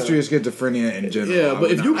have a history of schizophrenia in general, yeah.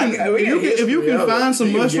 But if you can find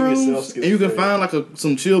some mushrooms and you can find like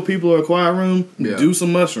some chill people or a quiet room, do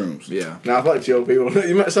some mushrooms. Yeah. Nah, I like chill people.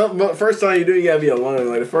 But first time you do, you gotta be alone.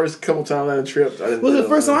 Like the first couple times I tripped. Well, the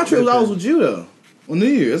first time I tripped, I was with you though. On New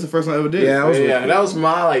Year, that's the first time I ever did. Yeah, that was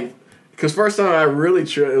my like. Because first time I really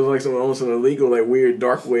tripped, it was like almost an illegal, like weird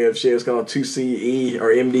dark web shit. It's called 2CE or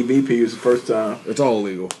MDBP. Was the first time. It's all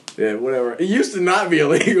illegal. Yeah, whatever. It used to not be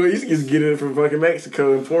illegal. You used to just get it from fucking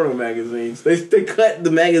Mexico in porno magazines. They cut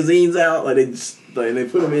the magazines out, like they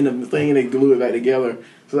put them in the thing and they glue it back together.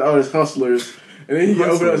 So oh, it's hustlers. And then you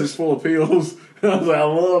open it up, it's full of pills. I was like, I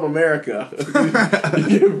love America.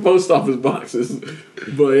 You get post office boxes,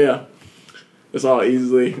 but yeah. It's all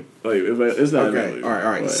easily like it's not okay. All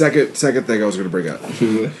right. Second thing I was going to bring up.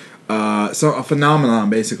 So a phenomenon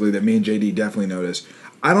basically that me and JD definitely noticed.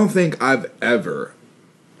 I don't think I've ever.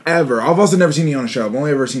 I've also never seen you on a show. I've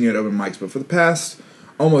only ever seen you at open mics. But for the past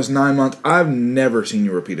almost 9 months, I've never seen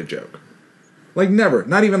you repeat a joke. Like never.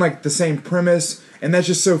 Not even like the same premise. And that's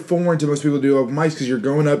just so foreign to most people who do open mics because you're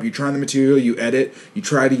going up, you're trying the material, you edit, you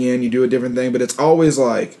try it again, you do a different thing. But it's always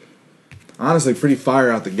like. Honestly, pretty fire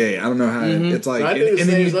out the gate. I don't know how it's like. I do the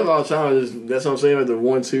same stuff all the time. That's what I'm saying. Like the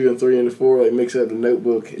 1, 2, and 3, and the 4, like mix up the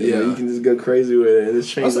notebook. And, you can just go crazy with it and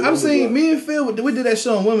just change. I'm saying, me and Phil, we did that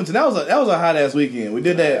show in Wilmington. That was a hot ass weekend. We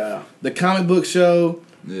did that the comic book show.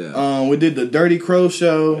 Yeah. We did the Dirty Crow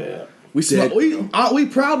show. Yeah. We smoked. We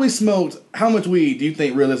probably smoked. How much weed do you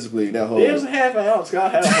think realistically that whole? It was half an ounce.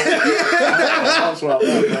 Got half an ounce. What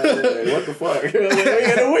the fuck? We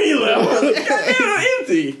had the weed left. Goddamn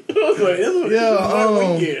empty. I was like, this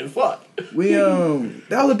is weekend. Fuck. We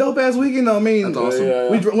that was a dope ass weekend though. I mean, that's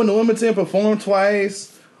awesome. We went to Wilmington, performed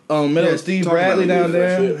twice. Met with Steve Bradley down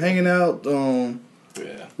there, hanging out.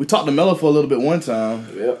 We talked to Mello for a little bit one time.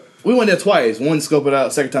 Yep. We went there twice. One to scope it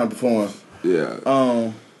out, second time perform.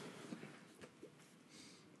 Yeah.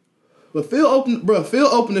 But Phil opened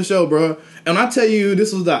the show, bro. And I tell you,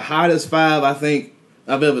 this was the hottest 5 I think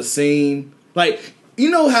I've ever seen. Like, you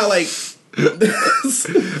know how like,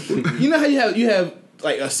 you know how you have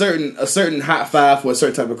like a certain hot 5 for a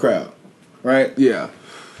certain type of crowd, right? Yeah.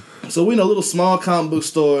 So we in a little small comic book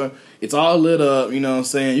store. It's all lit up, you know what I'm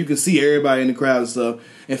saying? You can see everybody in the crowd and stuff.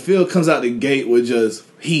 And Phil comes out the gate with just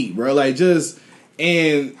heat, bro. Like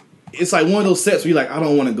and it's like one of those sets where you're like, I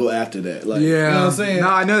don't want to go after that. Like, you know what I'm saying? No,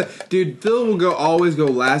 I know. Dude, Phil will always go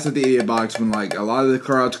last at the idiot box when like a lot of the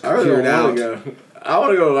crowd's cleared out. I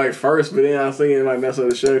want to go like first, but then I was thinking it might mess up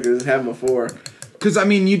the show because it's happened before. Because, I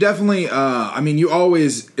mean, you definitely, you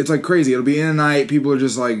always, it's like crazy. It'll be in a night. People are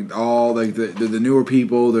just like all, like, the newer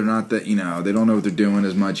people. They're not that, they don't know what they're doing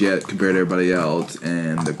as much yet compared to everybody else.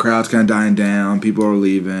 And the crowd's kind of dying down. People are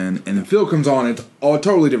leaving. And then Phil comes on. It's a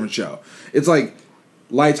totally different show. It's like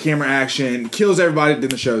lights, camera, action, kills everybody, then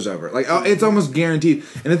the show's over. Like, it's almost guaranteed.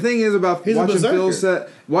 And the thing is about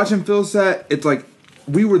watching Phil's set, it's like,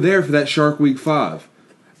 we were there for that Shark Week 5.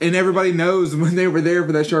 And everybody knows when they were there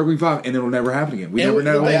for that Shark Week 5, and it'll never happen again. We never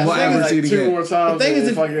know when we'll ever see it again. 2 more times, the thing is,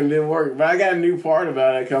 it fucking didn't work. But I got a new part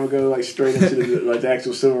about it. Come go like straight into the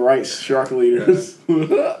actual civil rights shark leaders.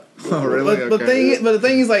 Oh, really? But the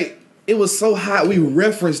thing is, like, it was so hot. We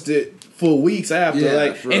referenced it for weeks after. Yeah,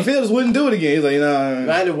 like, for and Phillips wouldn't do it again. He's like,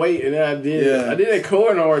 I had to wait, and then I did. Yeah. I did it at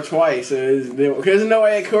Koh-i-Noor twice, because there's no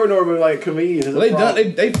way at Koh-i-Noor but like comedians.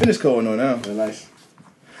 They finished Koh-i-Noor now. They're nice.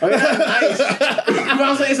 I mean, that's nice. But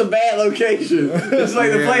I'm saying it's a bad location. It's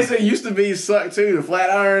like the place that used to be sucked too. The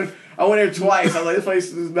Flatiron. I went there twice. I was like, this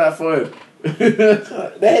place is not fun. They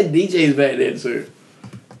had DJs back then too.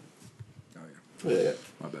 Yeah.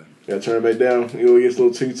 My bad. Gotta turn it back down. You know, it gets a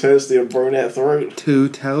little too toasty and burn that throat. Too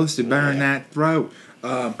toasty, burn that throat.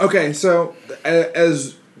 Okay, so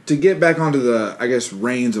as to get back onto the, I guess,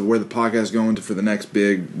 reins of where the podcast is going for the next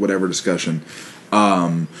big whatever discussion.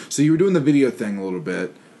 So you were doing the video thing a little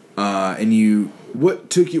bit, and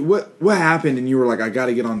what happened, and you were like, I got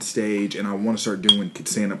to get on stage and I want to start doing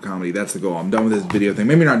stand-up comedy. That's the goal. I'm done with this video thing.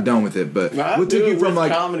 Maybe you're not done with it, but what took you from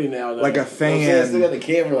like comedy now, though? like a fan? I still got the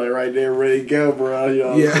camera like right there, ready to go, bro. You know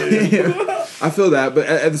what I'm saying? Yeah. I feel that, but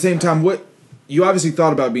at the same time, what you obviously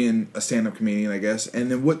thought about being a stand-up comedian, I guess,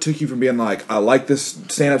 and then what took you from being like, I like this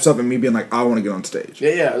stand-up stuff, and me being like, I want to get on stage?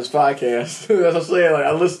 Yeah, it's podcast. That's what I'm saying. Like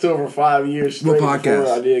I listened to it for 5 years straight. What podcast?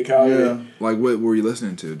 Before I did comedy. Yeah. Like, what were you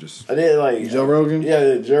listening to? Just I did like Joe Rogan? Yeah, I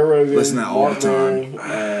did Joe Rogan. Listen to that all the time.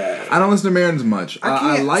 I don't listen to Marin as much.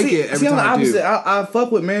 I like it every time I do. I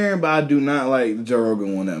fuck with Marin, but I do not like the Joe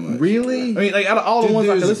Rogan one that much. Really? I mean, like out of all the ones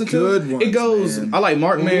I can listen to, it goes. Man. I like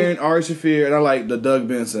Mark Maron, Ari Shaffir, and I like the Doug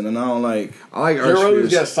Benson, and I don't like. I like Joe Rogan's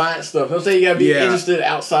Archie's. got science stuff. Don't say you gotta be interested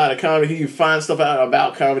outside of comedy. You find stuff out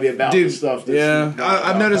about comedy about this stuff.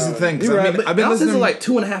 I've noticed the thing. You're right, but I've been listening to like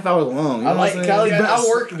 2.5 hours long. You know I like what I'm saying? I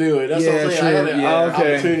work to do it. That's what I'm saying. I had an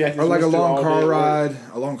opportunity. I can Or like a listen to long all car day. ride.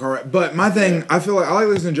 A long car ride. But my thing, I feel like I like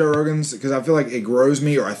listening to Joe Rogan's because I feel like it grows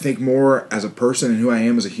me, or I think more as a person and who I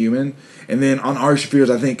am as a human. And then on Ari Shaffir's,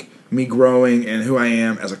 I think me growing and who I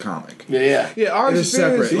am as a comic. Yeah. Ari It's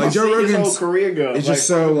Shaffir. separate. Like Joe His Rogan's whole career goes. it's just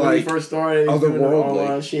so, when like, he first started, he was doing the otherworldly.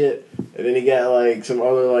 online shit, and then he got like some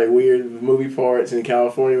other like weird movie parts in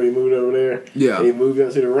California when he moved over there. Yeah. And he moved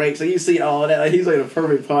up to the ranks. So you see all of that. Like, he's like a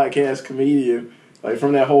perfect podcast comedian. Like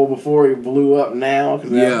from that whole before he blew up now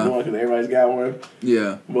because everybody's got one.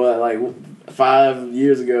 Yeah. But like 5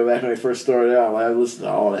 years ago, back when they first started out, like I listened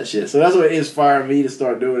to all that shit. So that's what inspired me to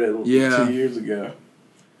start doing it 2 years ago.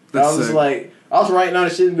 I was just like, I was writing all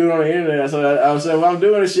this shit and doing it on the internet. So I was like, well, I'm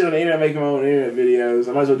doing this shit on the internet, making my own internet videos.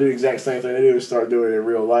 I might as well do the exact same thing they do and start doing it in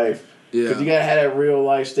real life. Yeah. Because you gotta have that real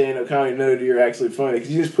life stand up comedy to know that you're actually funny.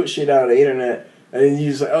 Because you just put shit out on the internet and then you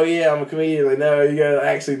just like, oh yeah, I'm a comedian. Like, no, you gotta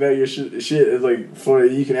actually know your shit is like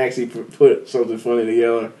funny. You can actually put something funny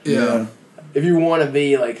together. Yeah. If you want to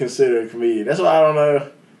be like considered a comedian, that's why I don't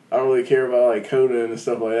know. I don't really care about like Conan and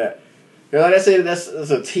stuff like that. Like I said, that's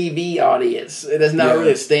a TV audience. That's not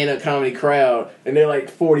really a stand-up comedy crowd, and they're like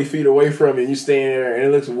 40 feet away from you. And you stand there, and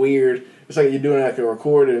it looks weird. It's like you're doing like a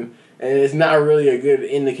recording, and it's not really a good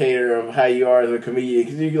indicator of how you are as a comedian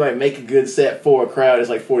because you can like make a good set for a crowd that's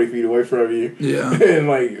like 40 feet away from you, and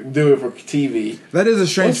like do it for TV. That is a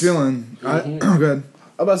strange feeling. Mm-hmm. Go ahead.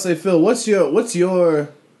 I'm about to say, Phil, what's your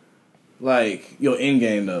like your end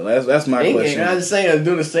game though? That's my question. I'm just saying I'm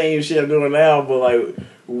doing the same shit I'm doing now, but like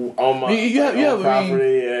on my you have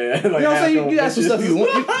property and like you know what I'm saying? You got some stuff you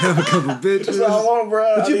want. Have a couple bitches. That's all I want,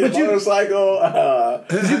 bro. But you motorcycle.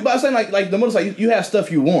 But I'm saying like the motorcycle, you have stuff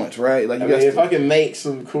you want, right? Like I mean, if I can make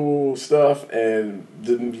some cool stuff and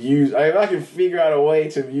if I can figure out a way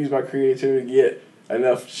to use my creativity to get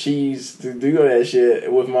enough cheese to do that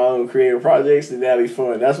shit with my own creative projects, then that'd be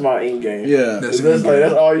fun. That's my end game. Yeah, that's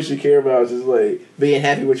all you should care about. Is just like being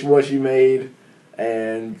happy with what you made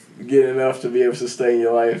and get enough to be able to sustain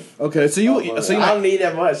your life. Okay, so I don't need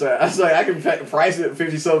that much. I was like, I can price it at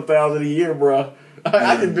 $50,000 a year, bro.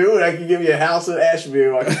 I can do it. I can give you a house in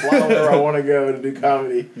Asheville. I can fly wherever I want to go to do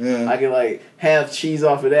comedy. Yeah. I can like have cheese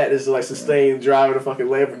off of that. Just to like sustain driving a fucking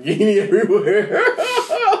Lamborghini everywhere,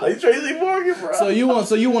 like Tracy Morgan, bro. So you want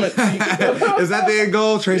to? Is that the end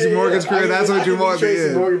goal? Tracy Morgan's career. That's what you want.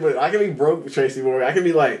 Tracy Morgan, but I can be broke with Tracy Morgan. I can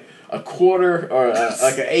be like a quarter or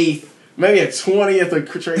like an eighth. Maybe a 20th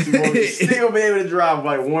of Tracy Morgan. Still be able to drive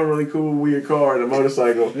like one really cool weird car and a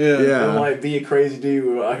motorcycle. Yeah. And like be a crazy dude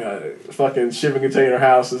with like a fucking shipping container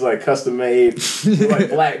house is like custom made with like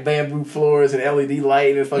black bamboo floors and LED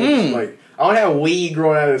light and fucking like I don't have weed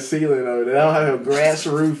growing out of the ceiling over there. I don't have a grass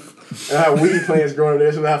roof. I don't have weed plants growing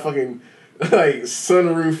there. So I have fucking like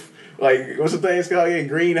sunroof. Like what's the thing it's called again?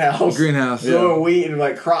 Greenhouse. Growing wheat and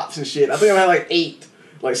like crops and shit. I think I had like 8.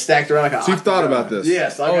 Like stacked around like a. So you've thought about this?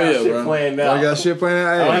 Yes, I got shit planned out. I got shit planned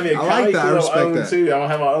out. I don't have I like that. I respect that. Too. I don't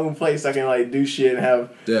have my own place. I can like do shit and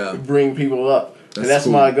have bring people up. And that's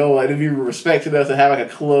cool. my goal. Like to be respected enough to have like a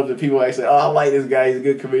club that people actually, oh, I like this guy. He's a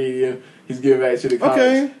good comedian. He's giving back to the college.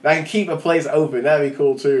 Okay. I can keep a place open. That'd be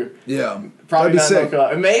cool too. Yeah, Probably that'd be not sick. no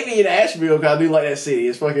college. And maybe in Asheville, cause I do like that city.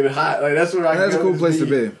 It's fucking hot. Like that's where I can That's a go cool just place to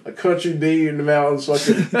be. A country dude in the mountains,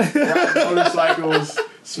 fucking riding motorcycles,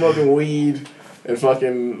 smoking weed. And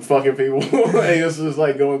fucking people, and it's just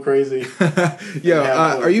like going crazy.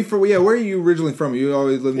 Yeah, are you from? Yeah, where are you originally from? You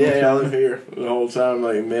always live in North Yeah, I Carolina? live here the whole time,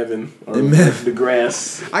 like in Mevin or In Mevin. the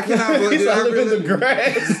grass. I cannot believe. He's Dude, I living in really- the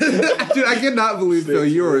grass. Dude, I cannot believe, Phil,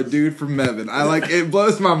 you're a dude from Mevin. I like it.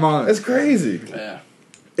 Blows my mind. That's crazy. Yeah.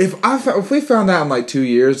 If we found out in like 2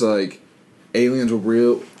 years, like aliens were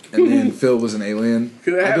real, and then Phil was an alien,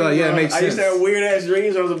 Could I'd be like, yeah, it makes I sense. used to have weird ass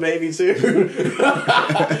dreams when I was a baby too.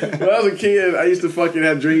 When I was a kid, I used to fucking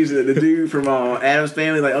have dreams that the dude from Addams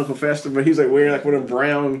Family, like Uncle Fester, but he was like wearing like one of them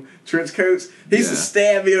brown trench coats. He used to Yeah.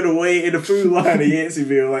 stab me on the way in the food line in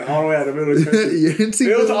Yanceyville, like all the way out the middle of the country. Yanceyville?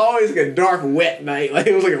 It was always like a dark, wet night. Like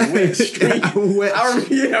it was like a wet street. Wet I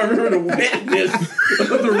remember the wetness of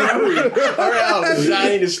the road. I remember how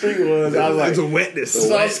shiny the street was. I was like, It's a wetness.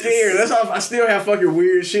 so I'm scared. That's how I still have fucking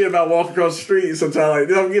weird shit about walking across the street sometimes.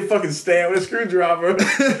 Like, I'm get fucking stabbed with a screwdriver.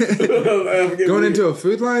 Going into a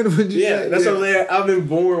food line? Would you yeah, say? that's what I'm saying. I've been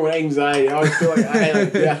born with anxiety. I always feel like I had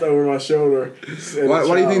like death over my shoulder. Why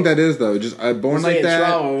do you think that is though? Just born like that?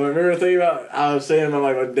 Trauma. Remember the thing about I was saying about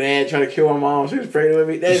like my dad trying to kill my mom. She was pregnant with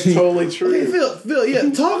me. That's totally true. Hey, Phil, yeah,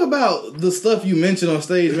 talk about the stuff you mentioned on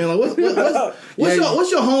stage, man. Like,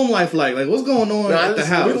 what's your home life like? Like, what's going on at the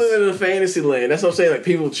house? We live in a fantasy land. That's what I'm saying. Like,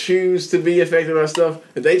 people choose to be affected by stuff.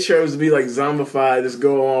 If they chose to be like zombified, just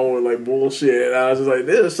go on with like bullshit. And I was just like,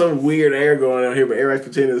 there's some weird air going on here, but everybody's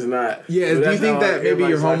pretending it's not. Yeah, But do you that's think how, that like, maybe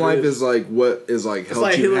your everybody's home like life this. is like what is like It's helped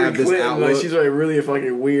like you Hillary have this Clinton. outlook? Like she's like really a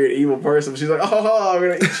fucking weird evil person. She's like, oh, I'm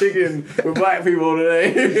gonna eat chicken with black people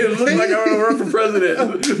today. It looks like I'm gonna run for president.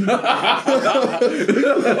 And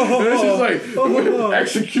then she's like,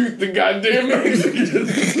 execute the goddamn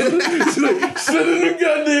Mexicans. She's like, send in the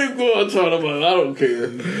goddamn Guantanamo. I don't care.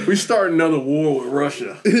 We start another war with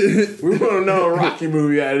Russia. We want another Rocky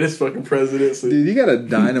movie out of this fucking presidency. Dude, you got a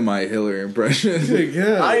dynamite Hillary impression. I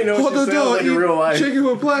didn't know what she sounds like in real life. Chicken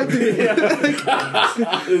with black people.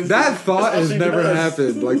 That thought has she never does.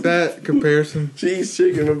 happened. Like that comparison. She eats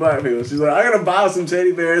chicken with black people. She's like, I gotta buy some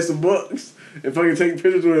teddy bears, some books, and fucking take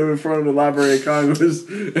pictures with him in front of the Library of Congress.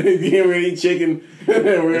 And then we're gonna eat chicken, and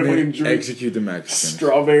we're gonna fucking drink Execute the Mexicans.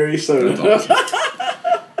 strawberry soda.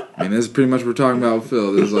 I mean, that's pretty much what we're talking about with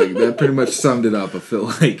Phil. There's like that pretty much summed it up. I feel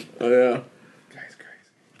like. Oh, yeah.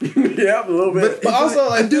 Yeah, a little bit. But also,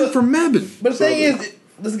 like, a dude from Mebane, but the thing is,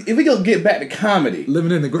 if we go get back to comedy,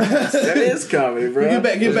 living in the grass. that is comedy, bro. get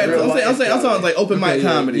back. It's To, real I'm life saying like open mic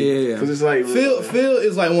comedy. Yeah. Because it's like Phil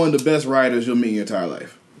is like one of the best writers you'll meet in your entire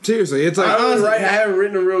life. Seriously, it's like I haven't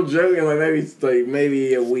written a real joke in like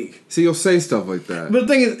maybe a week. see, you'll say stuff like that. But the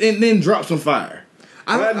thing is, and then drop some fire.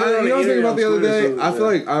 I Well, I do it on you know what I was the thinking about the other internet on day? Twitter, I feel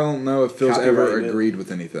like I don't know if Phil's ever Copyrighted. agreed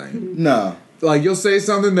with anything. No. Like you'll say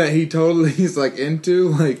something that he totally is like into,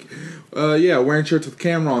 like, yeah, wearing shirts with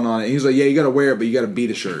Cameron on it. And he's like, yeah, you gotta wear it, but you gotta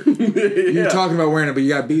beat a shirt. You're talking about wearing it, but you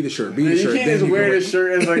gotta beat a shirt. Beat a You shirt. can't then just you wear can this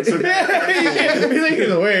shirt as like some You think he's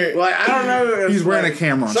weird? like I don't know. If, He's wearing like, a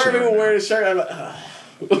Cameron certain shirt people right wear this shirt. I'm like,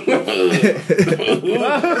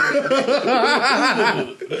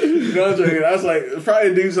 you know what I'm saying? I was like,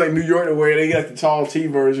 probably dudes like New York to wear it. They got the tall T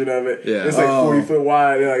version of it. Yeah. It's like 40 foot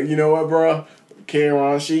wide. They're like, you know what, bro?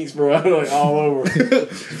 Cameron sheets, bro. Like all over.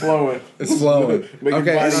 It's flowing. It's flowing. Make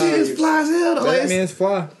Okay, your body see, shake. It's fly as hell. though. Like, I mean, it's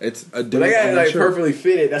fly. It's a dude. But they got it on a like shirt. perfectly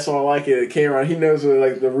fitted. That's why I like it. Cameron, he knows what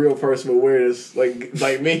like the real person would wear this. Like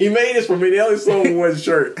me, he made this for me. The only someone wore his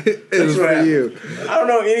shirt. It was for happened. you. I don't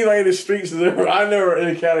know anybody in the streets has ever. I never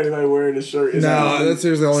encountered anybody wearing this shirt. It's No, actually that's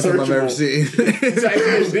seriously the only time I've ever searchable. seen. It's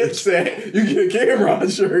actually a Dipset. You get a Cameron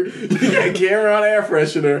shirt. You get a Cameron air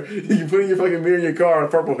freshener. You can put in your fucking mirror in your car.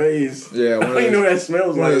 Purple haze. Yeah, I one of don't even know those- what that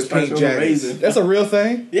smells one of like. those It smells pink jackets. amazing. that's a real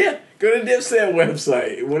thing. Yeah, go to the Dipset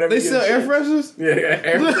website. Whenever They you get sell a air chance. fresheners. Yeah,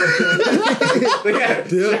 air freshener. They got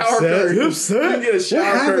shower curtains. You can get a shower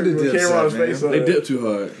happened curtain to with Dipset, Cameron's man? face on They it. dip too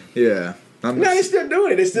hard. Yeah. No, they still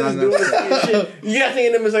doing it. They still No, just no. doing the same shit. You gotta think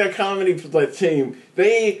of them as like a comedy like team.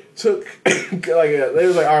 They took they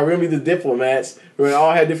was like, all right, we're gonna be the diplomats. We're gonna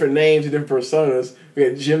all have different names and different personas. We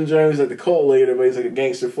got Jim Jones like the cult leader, but he's like a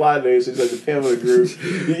gangster fly dude, so he's like the pimp of the group.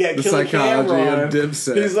 You got The Killer psychology Cameron. of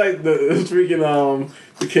Dipset. He's like the freaking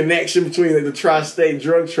the connection between like the tri-state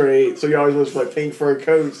drug trade. So he always looks for like pink fur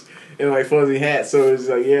coats and like fuzzy hats. So it's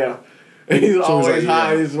like yeah. And he's So always he's like,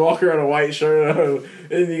 high. yeah. He's walking around a white shirt on.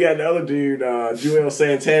 And you got the other dude, Joel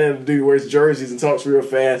Santana, the dude who wears jerseys and talks real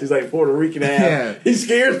fast. He's like Puerto Rican ass. Yeah. He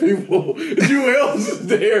scares people. Joel's is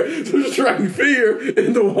there to strike fear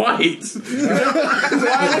in the whites. So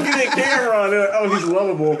I look at Cameron and oh, he's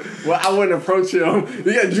lovable. Well, I wouldn't approach him.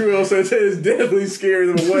 You got Joel Santana is definitely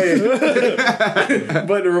scaring them away.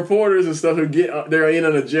 But the reporters and stuff who they're in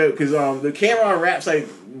on a joke because the Cameron raps like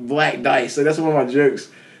Black Dice. So that's one of my jokes.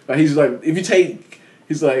 He's like, if you take,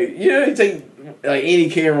 he's like, you take like any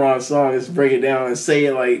Cameron song, just break it down and say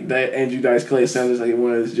it like that. Andrew Dice Clay sounds like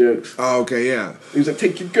one of his jokes. Oh, okay, yeah. He was like,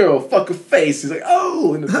 take your girl, fuck her face. He's like,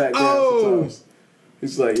 oh, in the background. Oh. Sometimes.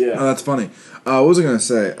 He's like, yeah. Oh, that's funny. What was I gonna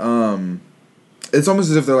say? It's almost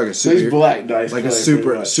as if they're like a So he's superhero, Black Dice like Clay, a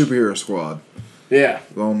pretty much. superhero squad. Yeah.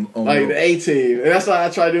 On Like the A-Team. And that's why I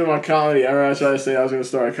tried doing my comedy. I remember I tried to say I was going to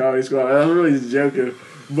start a comedy squad. I was really just joking.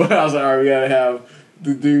 But I was like, all right, we got to have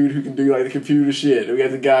the dude who can do like the computer shit. We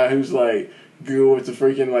got the guy who's like good with the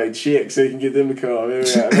freaking like chicks so he can get them to come. And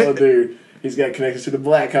we got another dude. He's got connections to the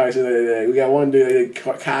black comedy scene. We got one dude,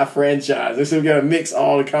 Kai Franchise. They said we got to mix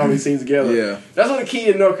all the comedy scenes together. Yeah. That's what the key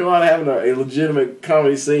in North Carolina having a legitimate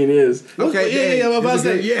comedy scene is. Okay, Yeah, I'm about to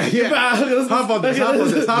say. yeah. Hop on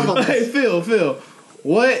this. Hey, Phil,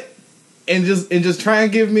 what? And just try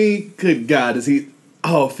and give me. Good God, is he?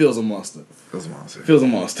 Oh, Phil's a monster. That's what I'm saying. Phil's a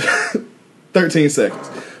monster. 13 seconds.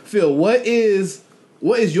 Phil, what is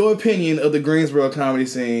your opinion of the Greensboro comedy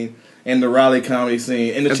scene and the Raleigh comedy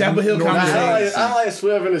scene and the Chapel Hill comedy scene? I like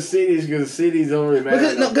Swift in the cities because the cities don't really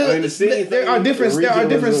matter. There are different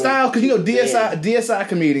styles because DSI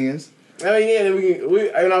comedians. I mean, yeah, we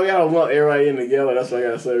gotta lump everybody in together. That's what I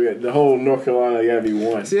gotta say. We got the whole North Carolina gotta be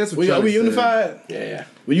one. See, that's what Are we unified? Yeah.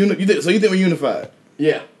 So you think we're unified?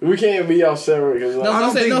 Yeah, we can't be all separate because I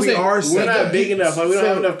don't think we are. we're not big enough. Like, we don't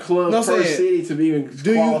have enough clubs per saying, city to be even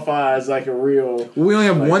qualify as like a real. We only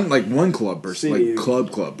have one club per city. like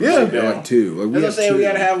club. Per Yeah. city, or like two. Like That's what I'm saying. We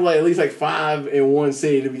gotta have like at least like 5 in one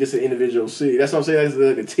city to be just an individual city. That's what I'm saying. That's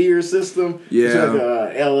like a tier system. Yeah. It's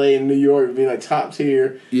like LA and New York being like top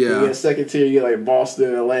tier. Yeah. You get second tier. You get like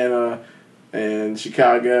Boston, Atlanta, and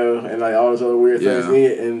Chicago, and like all those other weird things.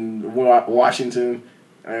 Yeah. And Washington.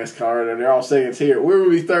 I guess Colorado, they're all second tier. We're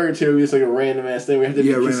gonna be third tier. We just like a random ass thing. We have to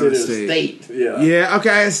be considered a state. Yeah.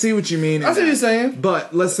 Okay, I see what you mean. I see what you're saying.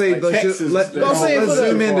 But let's say Like let's Texas, let's they're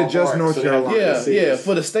zoom into all just apart, North so they have Carolina. Yeah.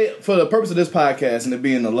 For the purpose of this podcast and it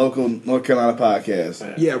being a local North Carolina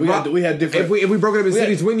podcast. Yeah, we had different. If we broke it up in we had-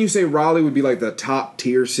 cities, wouldn't you say Raleigh would be like the top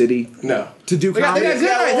tier city No. to do They got comedy? good nights.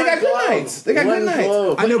 They got good nights. They got good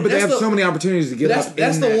nights. I know, but they That's have the- so many opportunities to get That's up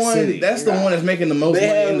that's in the that one. city. That's the one that's making the most They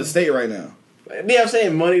money in have- the state right now. Yeah, I'm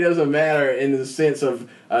saying money doesn't matter in the sense of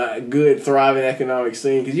a good, thriving economic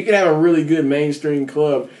scene. Because you can have a really good mainstream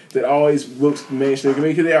club that always looks mainstream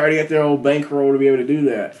because they already got their own bankroll to be able to do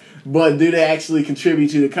that. But do they actually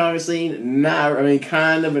contribute to the comedy scene? Not, I mean,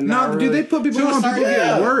 kind of, but not No, really. dude, they put people To a on. certain People get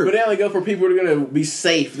level. work. But they only go for people who are going to be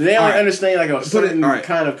safe. They only Alright. understand like a certain all right.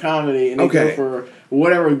 kind of comedy, and they Okay. go for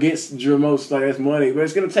whatever gets your most, like, that's money. But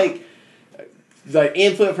it's going to take like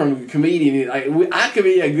input from a comedian. Like I could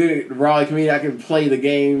be a good Raleigh comedian. I could play the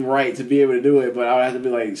game right to be able to do it, but I would have to be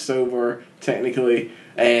like sober technically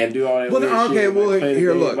and do all that. Well, weird okay, shit, well, like, play the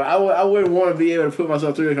here, game. look. But I wouldn't want to be able to put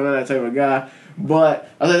myself through it because I'm not that type of guy. But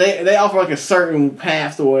I was like, they offer like a certain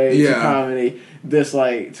pathway to comedy. This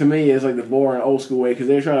like to me is like the boring old school way because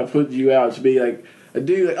they're trying to put you out to be like a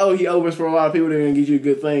dude. Like, oh, he opens for a lot of people. They're gonna get you a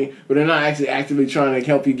good thing, but they're not actually actively trying to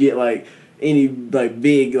help you get like any like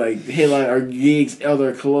big like headline or gigs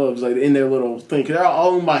other clubs like in their little thing because they're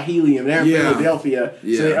all owned by Helium. They're in Philadelphia, so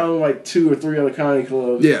they own like 2 or 3 other comedy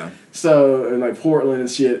clubs. Yeah. So and like Portland and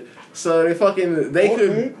shit. So they fucking if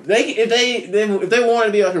they wanted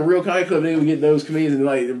to be like a real comedy club, they would get those comedians and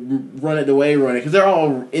like run it the way they run it because they're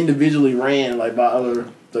all individually ran like by other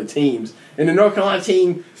like, teams. And the North Carolina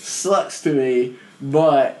team sucks to me,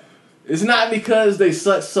 but. It's not because they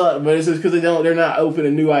suck, but it's just because they're not open to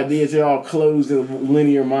new ideas. They're all closed and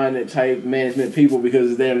linear-minded type management people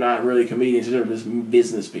because they're not really comedians. They're just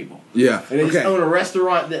business people. Yeah. And they just own a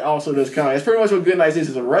restaurant that also does comedy. That's pretty much what Good Nights is.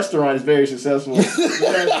 It's a restaurant that's very successful.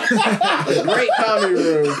 A great comedy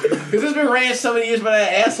room. Because it's been ran so many years by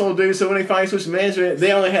that asshole dude, so when they finally switched management,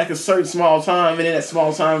 they only had a certain small time, and in that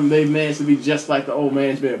small time, they managed to be just like the old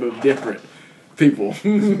management, but different. people.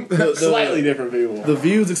 Slightly different people. The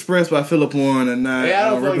views expressed by Philip Warren are not Yeah, I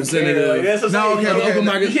don't fucking representative. care. That's what I'm saying. The Open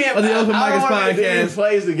Markets podcast.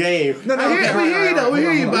 Plays the game. No, We hear you though. We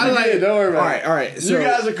hear you. But I like. Don't worry about it. All right. So, You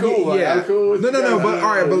guys are cool. Like, Yeah. I'm cool with No. you guys. But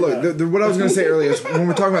all right. But look, what I was going to say earlier is when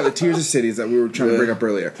we're talking about the tiers of cities that we were trying to bring up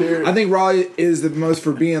earlier. I think Raleigh is the most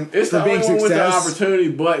for being It's the only one with the opportunity,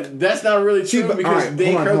 but that's not really true but- because all right,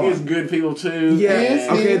 Dan hold on, Kroger hold on. is good people too. Yeah.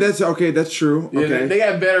 and- That's true. Yeah, Okay. they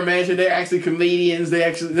got better management. They're actually comedians.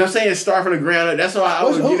 I'm saying start from the ground up. That's why I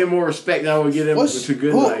would give them more respect than I would give them to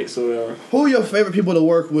Good Night. So, Who are your favorite people to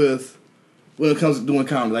work with when it comes to doing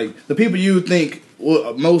comedy? Like the people you think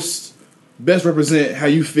will most best represent how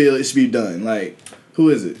you feel it should be done. Like who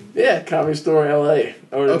is it? yeah, Comedy Store in L.A.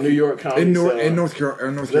 or the New York Comedy in Cellar. North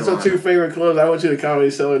Carolina. That's our two favorite clubs. I went to the Comedy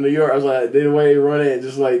Cellar in New York. I was like, the way they run it,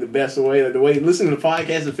 just like the best way. Like the way you listen to the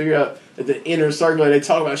podcast and figure out at the inner circle, like, they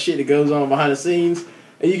talk about shit that goes on behind the scenes,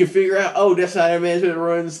 and you can figure out, oh, that's how their management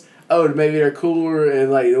runs. Oh, maybe they're cooler,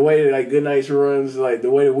 and like the way that like Good Nights runs, like the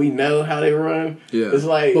way that we know how they run. Yeah. It's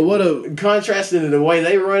like, But what a contrasting to the way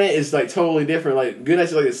they run it is like totally different. Like Good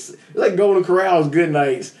Nights is like it's like Golden Corral's Good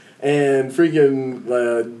Nights, and freaking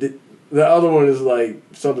the other one is like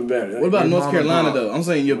something better. What about Your North mom and Carolina pop. though? I'm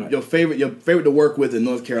saying your favorite to work with in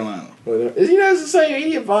North Carolina. It's the same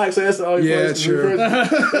idiot vibe, so that's the only Yeah, place. true.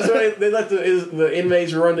 That's why they let the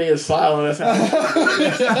inmates run the asylum. That's how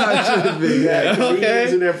yeah,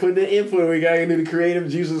 comedians in there putting the input. We gotta do the creative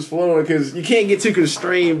juices flowing because you can't get too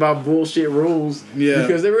constrained by bullshit rules. Yeah.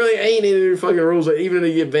 Because there really ain't any fucking rules. Like, even if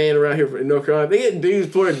they get banned around here in North Carolina, they get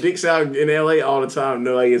dudes putting dicks out in LA all the time.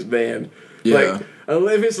 Nobody gets banned. Yeah. Like,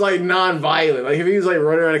 if it's like non-violent, like if he was like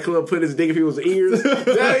running around the club putting his dick in people's ears, that'd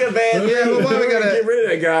be a bad Yeah, thing. but why we gotta- Get rid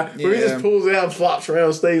of that guy. But he Yeah. just pulls it out and flops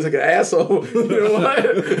around stage like an asshole. You know what?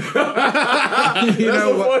 That's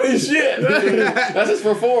know the what? funny shit. That's his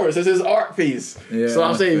performance. That's his art piece. Yeah, So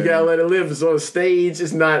I'm saying you gotta let it live. So on stage,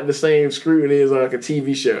 it's not the same scrutiny as like a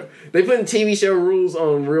TV show. They putting TV show rules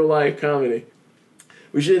on real life comedy.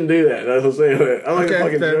 We shouldn't do that. That's what I'm saying. I'm like a Okay,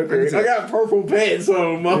 fucking fair. joker. I got purple pants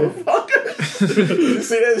on, motherfucker. You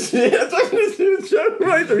see that shit? I thought this shit was a joke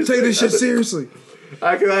right there. Take this shit seriously.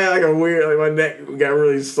 I had like a weird, like my neck got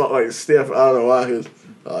really like stiff. I don't know why.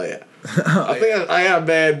 Oh yeah. I think I got a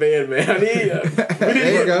bad band, man. I need we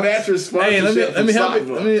need you a go. mattress sponsorship. Hey, let me help from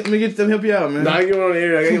you. Stockville. Let me help you out, man. No, I get one on the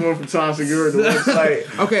internet. I get one from Tom Segura, the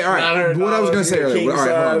website. Okay, all right. What I was going to say earlier. All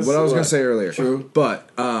right, hold on. What I was going to say earlier. True. But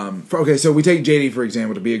okay, so we take JD for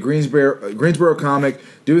example to be a Greensboro comic,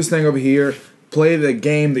 do his thing over here, play the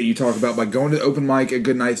game that you talk about by going to the open mic at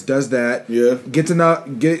Good Nights. Does that? Yeah. Gets enough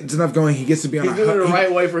going. He gets to be on. He's doing it the right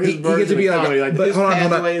way for his he version gets to be of like. comedy. Like, But his hold on.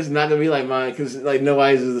 pathway is not gonna be like mine because like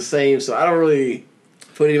nobody's is the same. So I don't really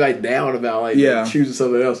put anybody down about like Yeah. choosing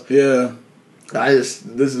something else. Yeah. This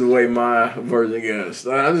is the way my version goes.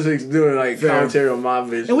 I'm just doing like commentary on my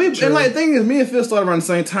vision. And like the thing is, me and Phil started around the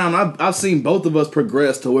same time. I've seen both of us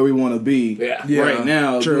progress to where we want to be. Yeah. Right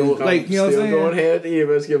now. True. Like you know what I'm Still saying? going ahead at the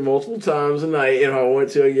events, get multiple times a night. If I want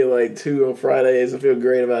to, I get like 2 on Fridays. I feel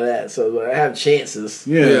great about that. So like, I have chances.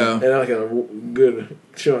 Yeah. And like a good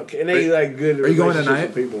chunk. And they like good. Are you going relationships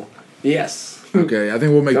tonight? with people. Yes. Okay, I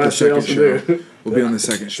think we'll make the Gotta see second what else show. to do. We'll be on the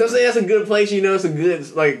second So show. I'm saying that's a good place. You know, it's a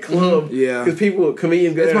good like club. Yeah. Because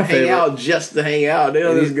comedians go It's there my to hang favorite. out just to hang out. They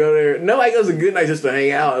don't just go there. Nobody goes to Good Night just to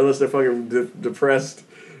hang out unless they're fucking depressed.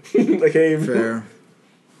 They can't even. Fair.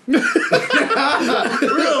 We're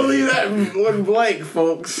gonna leave that one blank,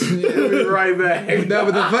 folks. We'll be right back.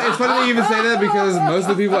 No, but it's funny that you even say that because most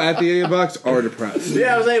of the people at the Idiot Box are depressed.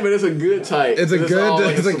 Yeah, I'm saying, but it's a good type. It's a good- all,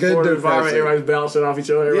 like, it's a good supportive environment. depressing. Everybody's bouncing off each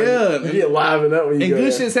other. Yeah. You get livened up when you And go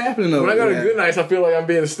good there. shit's happening though. When I go Yeah. to Good Nights, I feel like I'm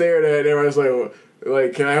being stared at, and everybody's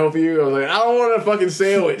like, can I help you? I was like, I don't want a fucking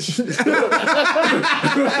sandwich. I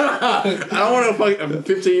don't want a fucking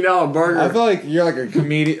 $15 burger. I feel like you're like a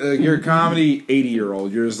comedian. You're a comedy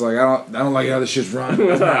 80-year-old. You're just like I don't like how this shit's run.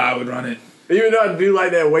 Nah, I would run it. Even though I do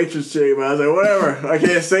like that waitress chick, but I was like, whatever. I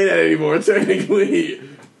can't say that anymore, technically.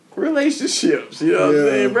 Relationships, you know what I'm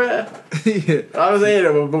saying, bruh? I was saying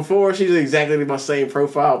that before, she's exactly my same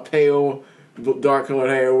profile. Pale, dark colored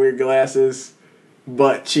hair, weird glasses,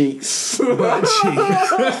 butt cheeks. Butt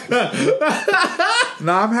cheeks.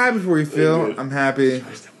 No, I'm happy for you, Phil. Good. I'm happy.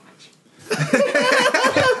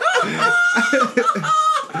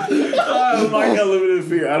 Oh my god, living in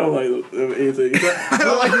fear. I don't like anything. I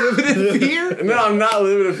don't like living in fear. No, I'm not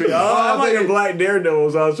living in fear. I'm like a thinking- black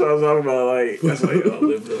daredevil, so I was talking about, like, that's like, oh,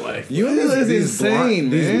 live the life. You have This is these insane,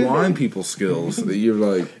 blind, man. these blind people skills that you're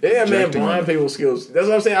like. Yeah, man, projecting blind on. people skills. That's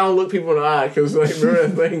what I'm saying. I don't look people in the eye because, like, remember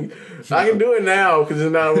that thing? I can do it now because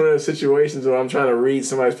it's not one of those situations where I'm trying to read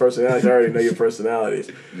somebody's personality. I already know your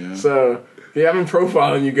personality. Yeah. So Yeah, I've been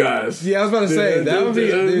profiling you guys. Yeah, I was about to say that would be.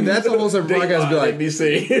 Dude, that's almost a podcast. Be like,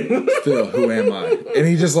 NBC. Phil, who am I? And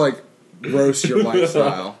he just like roast your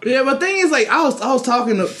lifestyle. Yeah, but thing is, like, I was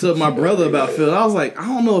talking to my brother about Phil. And I was like, I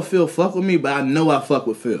don't know if Phil fuck with me, but I know I fuck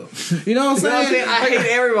with Phil. You know what I'm saying? I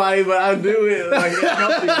hate everybody, but I do it like in a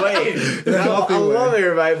healthy way. I love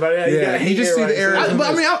everybody, but You just see the errors. But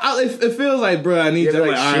I mean, it feels like, bro, I need you.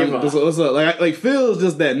 like, Like, Shiva. what's up? Like Phil's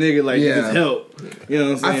just that nigga. Like, Yeah. just help. You know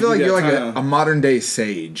what I'm saying? I feel like If you're you like got time. a modern day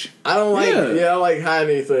sage. I don't like, Yeah. I don't like hiding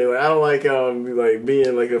anything. Like, I don't like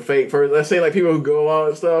being like a fake person. Let's say like people who go along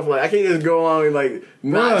and stuff. Like, I can't just go along and like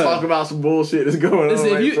not Bruh. talk about some bullshit that's going Listen,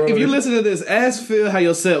 on. if you listen to this, ask Phil how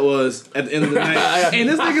your set was at the end of the night, and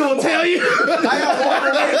this nigga will tell you.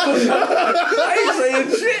 I ain't saying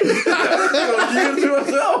shit. Give it to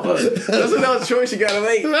himself. That's another choice you gotta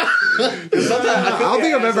make. I don't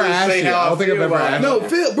think I've ever asked you. I don't think I've ever asked No,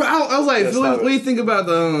 Phil, bro. I was like, That's Phil, not what do you think about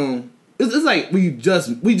the? It's like we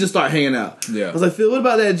just start hanging out. Yeah. I was like, Phil, what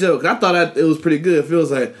about that joke? I thought it was pretty good. Phil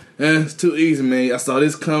was like, it's too easy, man. I saw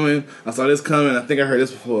this coming. I think I heard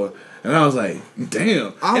this before. And I was like,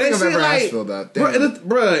 damn. I don't think And that I've shit, ever like, asked Phil that.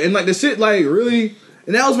 Bro, Damn. and like the shit, like really,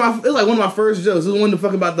 and that was it was like one of my first jokes. It was one to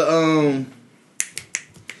fuck about it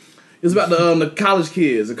was about the college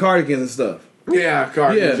kids, the cardigans and stuff. Yeah,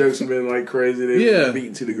 Carter Yeah. jokes have been like crazy. They've Yeah. been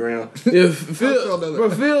beaten to the ground. If Phil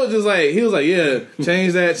does it. Phil just like he was like, yeah,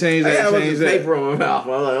 change that, I got change the that. paper on my mouth. I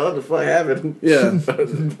was like, what the fuck happened? Yeah.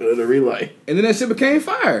 The relay. And then that shit became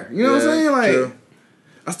fire. You know what I'm Yeah, saying? Like, true.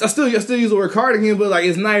 I still use the word cardigan, but like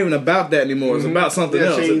it's not even about that anymore. It's about something Yeah,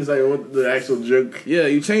 else. change like what the actual joke. Yeah,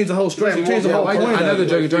 you change the whole structure. You change the whole I point. know of the it.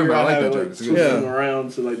 joke you're talking about. I like Figure out that how joke. It's a to, good Yeah. swing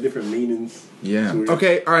around to like different meanings. Yeah. Sweet.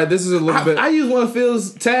 Okay. All right. This is a little bit. I used one of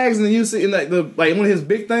Phil's tags and use it in like one of his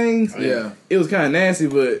big things. Yeah. It was kind of nasty,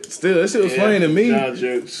 but still, that shit was funny to me. John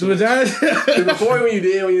jokes. So vagina. Before when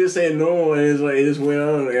you just said normal and it just went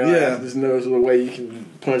on. Like, Yeah. I just noticed the way you can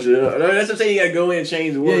punch it up. I mean, that's what I'm saying. You gotta go in and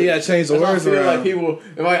change the words. Yeah, you gotta change the That's why words I feel around. like people.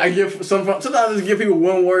 If I give sometimes I just give people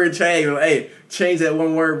one word tag. Like, hey, change that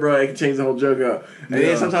one word, bro. It can change the whole joke up. And Yeah.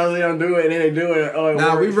 then sometimes they don't do it, and then they do it. Oh, it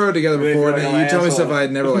Nah, works. we rode together And then before. you're like, And I'm you told me an stuff asshole. I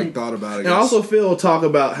had never like thought about. I And guess. also, Phil talk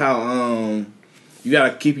about how you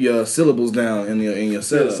gotta keep your syllables down in your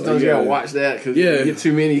setup. Sometimes you gotta watch that because Yeah. you get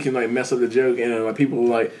too many, you can like mess up the joke, and like people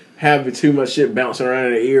like have too much shit bouncing around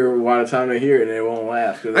in their ear by the time they hear it, and they won't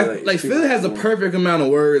laugh. Cause Like Phil has the perfect amount of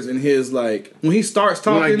words in his like when he starts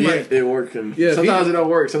When I talking. get Like it working. Yeah, Sometimes it don't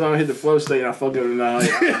work. Sometimes I hit the flow state and I fuck it up and I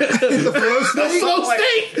like, the flow state. flow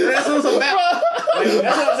state. that's what it's about. Like,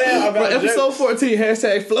 that's what I'm saying about Bro, episode jokes. 14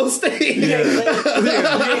 hashtag flow state. You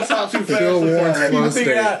can't talk too fast. Phil Warren's Like, flow you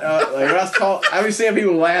figure state. out, like when I be seeing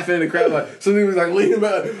people laughing in the crowd. Like some people was like leaning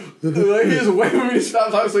back, like he just waiting for me to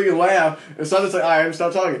stop talking so he can laugh. And so I just like, all right, I'm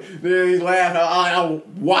stop talking. Then he laughed. I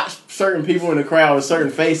watch certain people in the crowd with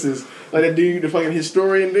certain faces. Like that dude, the fucking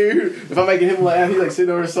historian dude. If I'm making him laugh, he's like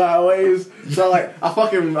sitting over sideways. So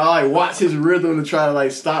I watch his rhythm to try to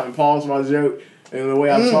like stop and pause my joke. And the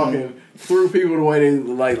way I'm talking through people, the way they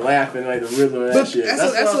like laughing, like the rhythm of that But shit. that's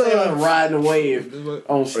That's what I'm saying, like riding a wave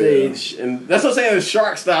on stage. And that's what I'm saying, the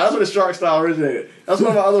shark style. That's where the shark style originated. That's one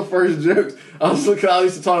of my other first jokes. I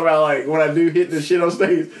used to talk about like when I do hit the shit on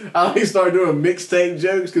stage, I like start doing mixtape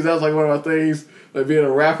jokes because that was like one of my things. Like being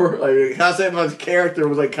a rapper, like the concept of my character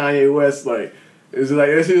was like Kanye West. Like it's like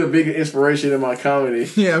this is a big inspiration in my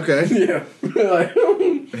comedy. Yeah. Okay. Yeah, like,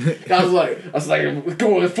 I was like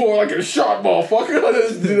going forward like a shark motherfucker. I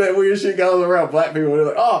just do that weird shit goes around black people. They're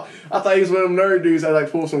like, oh, I thought he was one of them nerd dudes that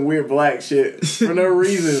like pull some weird black shit for no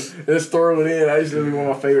reason and just throw it in. I used to be one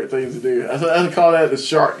of my favorite things to do. I call that the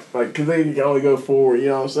shark, like because they can only go forward. You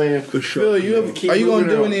know what I'm saying? Phil, are you Keep gonna moving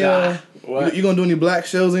do or any? die. What? You gonna do any black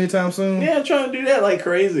shows anytime soon? Yeah, I'm trying to do that like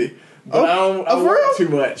crazy. But I don't for work real? too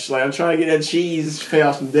much. Like I'm trying to get that cheese pay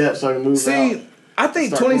off some debt so I can move out. See, I think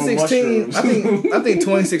Start growing 2016. mushrooms. I think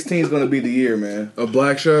 2016 is gonna be the year, man. Of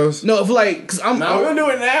black shows. No, if like, cause I'm. No, we're gonna do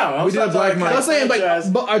it now. We did a Black Month. I'm saying, like,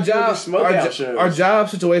 but our job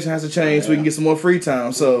situation has to change so we can get some more free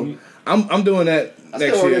time. So I'm doing that I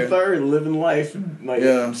next still work year. in third, living life, like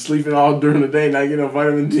Yeah. sleeping all during the day, not getting no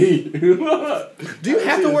vitamin D. Do you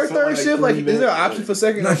have to work third shift? Like, is there an option for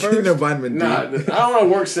second or Not getting no first? vitamin D. Nah, I don't want to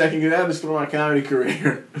work second because I just throw my comedy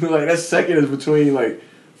career. Like that second is between like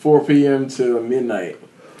 4 p.m. to midnight.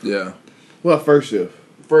 Yeah. Well, first shift.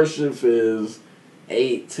 First shift is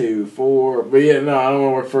 8 to 4. But yeah, no, I don't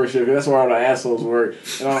want to work first shift. 'Cause that's where all the assholes work.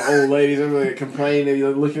 And all the old ladies, they're like complaining, they be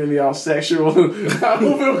like, looking at me all sexual. I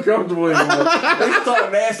don't feel comfortable anymore. They just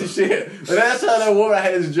talk nasty shit. And that's how that woman, I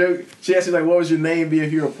had this joke. She asked me, like, what would your name be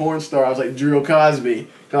if you were a porn star? I was like, Drew Cosby. Kind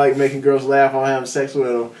of like making girls laugh while having sex with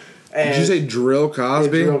them. Did you say Drill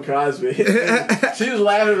Cosby? Yeah, Drill Cosby. She was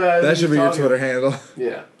laughing about it. That should be your Twitter handle.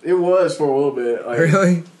 Yeah, it was for a little bit. Like,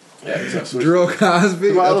 Really? Yeah, Drill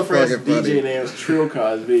Cosby? My other That's friend's fucking funny. DJ name was Trill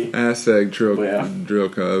Cosby. Hashtag Yeah. Drill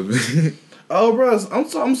Cosby. Oh, bro,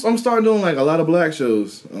 I'm starting doing like a lot of black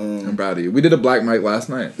shows. I'm proud of you. We did a Black Mic last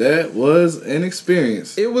night. That was an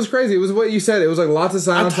experience. It was crazy. It was what you said. It was like lots of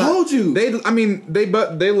silence. I told you. They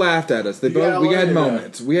laughed at us. We had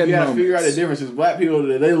moments. We had you gotta moments. figure out the differences. Black people,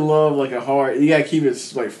 they love like a hard. You gotta keep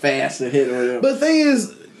it like fast and hitting with them. But the thing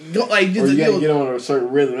is, like, or you gotta get on a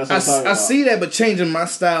certain rhythm. That's what I'm talking I about. see that, but changing my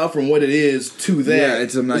style from what it is to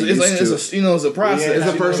that. Yeah, I'm not used to it. It's a process. Yeah, It's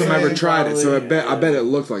the you first know time I what ever I'm tried it, so I saying? bet it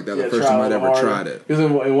looked like that the first try time a I'd little ever harder. tried it. Because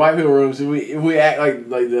in white people rooms, if we act like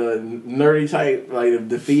the nerdy type, like the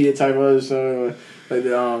defeated type of other stuff, like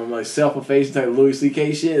the like self-effacing type Louis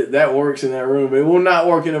C.K. shit, that works in that room. But it will not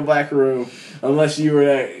work in a black room unless you were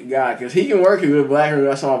that guy. Because he can work in a black room.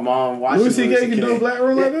 I saw my mom watching Louis C.K. can do a black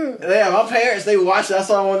room like that? Yeah, my parents, they watched it. I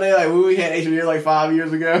saw one day, like, when we had HBO like 5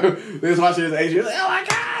 years ago. They was watching this HBO. Like, oh my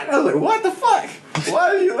God. I was like, what the fuck? Why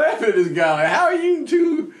are you laughing at this guy? Like, how are you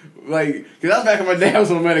two... Like, because I was back when my dad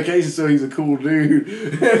was on medication, so he's a cool dude.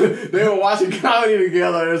 They were watching comedy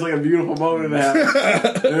together. It was like a beautiful moment that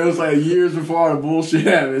happened. And it was like years before all the bullshit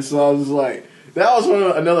happened. So I was just like, that was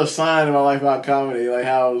another sign in my life about comedy. Like,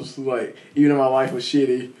 how I was like, even though my life was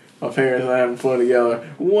shitty, my parents were having fun together.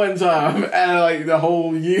 One time, out of like the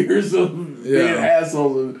whole years of being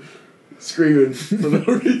assholes and screaming for no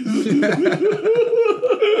reason.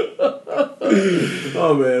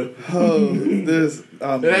 Oh man. Oh, this.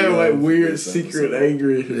 They have like weird, secret,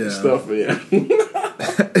 angry stuff, man.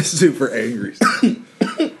 Super angry.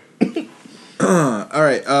 All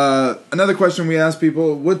right. Another question we asked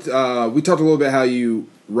people. What we talked a little bit how you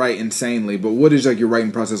write insanely, but what is like your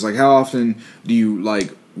writing process? Like, how often do you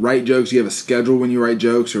like write jokes? Do you have a schedule when you write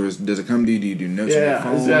jokes, or does it come to you? Do you do notes on your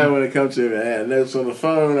phone? Yeah, that's when it comes to it. I had notes on the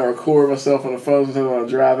phone. I record myself on the phone. Sometimes when I'm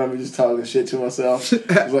driving, I'm just talking shit to myself.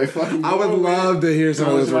 It's like fucking. I would love to hear some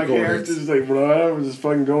of those my recordings. characters just like, bro, I'm just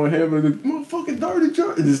fucking going heavy. Like, motherfucking dirty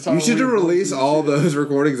joke. You should release all those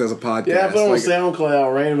recordings as a podcast. Yeah, I put them on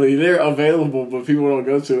SoundCloud randomly. They're available, but people don't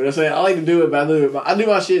go to it. I say I like to do it, but I do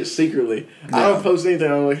my shit secretly. Yeah. I don't post anything.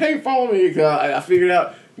 I'm like, hey, follow me, because I figured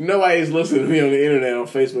out nobody's listening to me on the internet on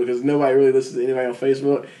Facebook, because nobody really listens to anybody on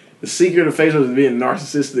Facebook. The secret of Facebook is being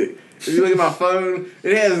narcissistic. If you look at my phone,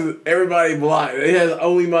 it has everybody blocked. It has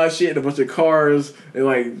only my shit and a bunch of cars and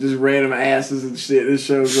like just random asses and shit. This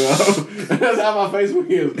shows up. That's how my Facebook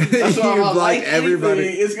is. That's why You I block like everybody.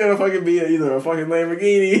 anything, it's gonna fucking be either a fucking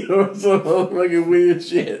Lamborghini or some fucking weird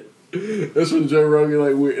shit. That's what Joe Rogan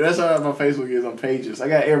like weird. That's how my Facebook is on Pages. I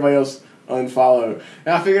got everybody else unfollowed.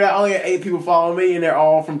 And I figured out I only got 8 people following me, and they're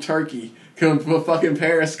all from Turkey. Come from a fucking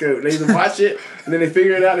Periscope. They either watch it, and then they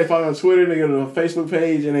figure it out. They follow me on Twitter, they go to the Facebook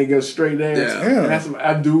page, and they go straight there. Yeah. And that's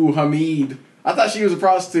Abdul Hamid. I thought she was a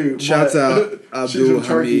prostitute. Shouts out She's Abdul from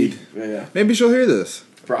Turkey. Hamid. Yeah, Maybe she'll hear this.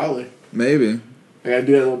 probably. Maybe. I gotta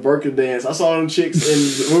do that little Burka dance. I saw them chicks,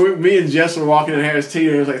 and me and Jess were walking in Harris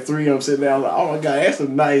Teeter. There was like 3 of them sitting down. I was like, oh my god, that's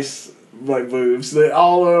some nice like boobs.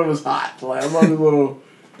 All of them was hot. Like I love these little.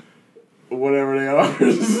 Whatever they are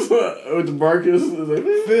with the burkas. Like,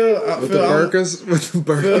 With the burkas? With the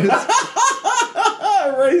burkas?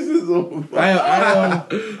 Racism. I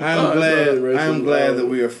am glad that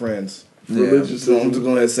we are friends. Religious. So I'm just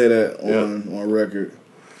going to say that on record.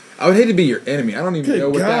 I would hate to be your enemy. I don't even know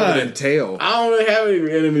what that God. would entail. I don't really have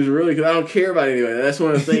any enemies, really, because I don't care about anybody. That's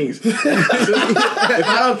one of the things. If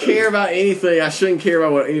I don't care about anything, I shouldn't care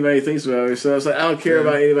about what anybody thinks about me. So it's like I don't care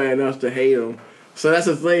about anybody enough to hate them. So that's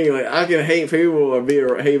the thing. Like I can hate people or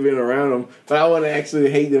hate being around them, but I wouldn't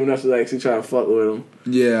actually hate them enough to actually try to fuck with them.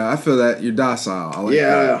 Yeah, I feel that. You're docile. I like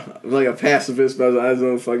that. I'm like a pacifist, but I just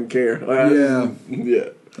don't fucking care. Like, yeah.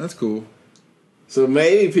 That's cool. So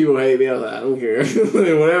maybe people hate me. I was like, I don't care.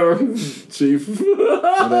 Whatever, chief.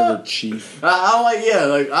 Whatever, chief. I don't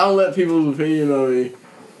like I don't let people's opinion on me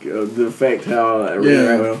affect how I really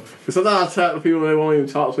am. Because sometimes I talk to people and they won't even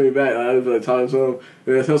talk to me back. I just like talking to them,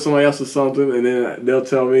 and they tell somebody else something, and then they'll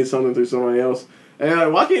tell me something through somebody else. And I'm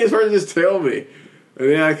like, why can't this person just tell me? And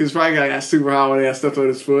then because probably I got super high one day, I stepped on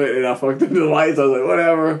his foot and I fucked up the lights. I was like,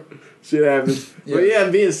 whatever. Shit happens.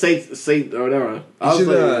 But being safe or whatever.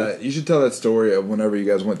 You should tell that story of whenever you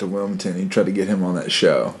guys went to Wilmington and you tried to get him on that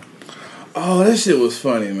show. Oh, that shit was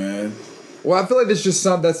funny, man. Well, I feel like this just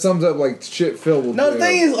that sums up like shit Phil will No, do. the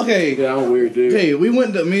thing is, okay. Yeah, I'm a weird dude. Okay,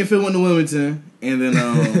 me and Phil went to Wilmington, and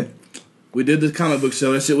then we did this comic book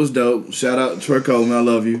show. That shit was dope. Shout out Troy Coleman, I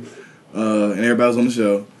love you. And everybody was on the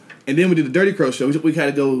show. And then we did the Dirty Crow show. We had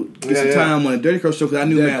to go get some time on the Dirty Crow show because I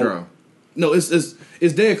knew Dead Crow. No, it's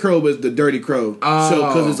It's Dead Crow, but it's the Dirty Crow show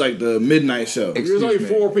because it's like the midnight show. There's only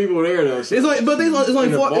 4 people there though. So It's like, but it's only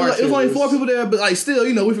And the 4. It's only 4 bartenders. people there, but like still,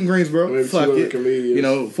 you know, we from Greensboro. Maybe Fuck 2 other it. comedians. You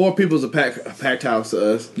know, 4 people is a packed house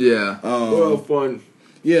to us. Yeah. Well, fun.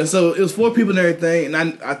 Yeah, so it was 4 people and everything, and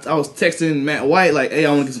I was texting Matt White like, "Hey, I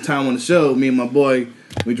want to get some time on the show." Me and my boy,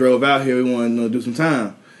 we drove out here. We wanted to do some time.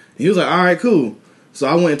 And he was like, "All right, cool." So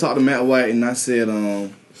I went and talked to Matt White, and I said,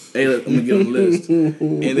 "Hey, let me get on the list."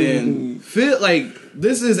 And then Phil, like,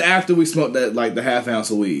 this is after we smoked that like the half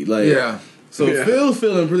ounce of weed, like, Yeah. So Yeah. Phil's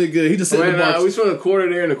feeling pretty good. He just sitting in the bar. We spent a quarter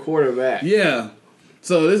there and a quarter back. Yeah.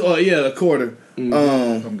 So this, a quarter.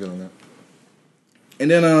 I'm good on that.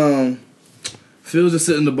 And then Phil's just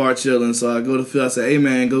sitting in the bar chilling. So I go to Phil. I say, "Hey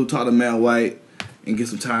man, go talk to Matt White and get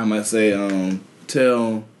some time." I say,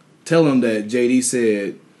 tell him that JD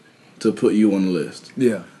said to put you on the list.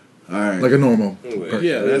 Yeah. All right. Like a normal.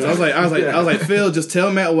 Yeah. I was like, Phil, just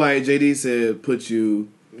tell Matt White. JD said put you.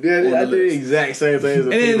 Yeah, on I the did the list. exact same thing. As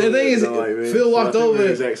And then the thing is, Phil walked over the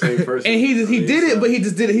exact same person. And he did it, but he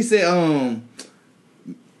just did it.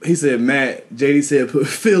 He said, Matt, JD said put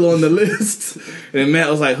Phil on the list. And Matt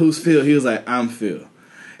was like, "Who's Phil?" He was like, "I'm Phil."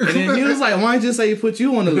 And then he was like, "Why didn't you say he put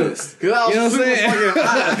you on the list?" Cause I was You know what I'm super saying?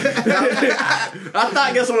 fucking. I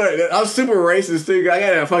thought, guess what? I was super racist too. 'Cause I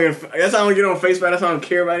got a fucking. That's how I don't get on Facebook. That's how I don't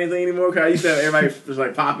care about anything anymore. Cause I used to have everybody just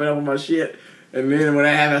like popping up on my shit. And then when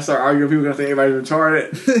that happened, I started arguing with people gonna think everybody's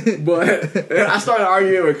retarded. But I started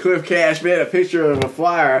arguing with Cliff Cash. We had a picture of a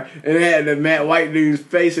flyer, and it had the Matt White dude's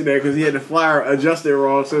face in there because he had the flyer adjusted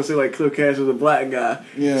wrong, so it seemed like Cliff Cash was a black guy.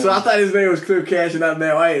 Yeah. So I thought his name was Cliff Cash and not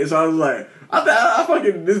Matt White. So I was like, I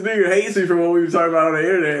fucking, this nigga hates me for what we were talking about on the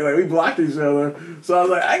internet. Like, we blocked each other. So I was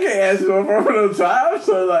like, I can't ask him for another time.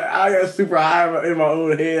 So like, I got super high in my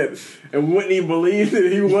own head and wouldn't even believe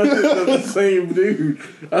that he wasn't the same dude.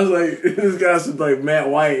 I was like, this guy's like Matt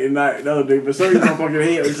White and not another dude. But some of my fucking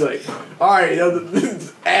head was like, alright,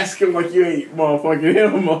 ask him like you ain't motherfucking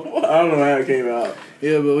him. I don't know how it came out.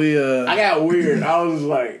 Yeah, but we I got weird. I was just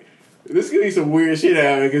like, this could be some weird shit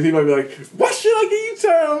happening because he might be like, "Why should I give you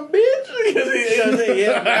time, bitch?" Because he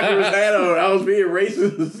had a backwards hat on. I was being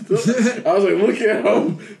racist. I was like, "Look at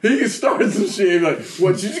him. He can start some shit." Like,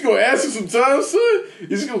 "What? You just gonna ask him some time, son? You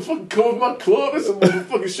just gonna fucking come with my club and some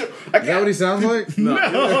motherfucking shit?" Is that what he sounds like? No.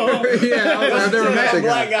 Yeah, I've never met that the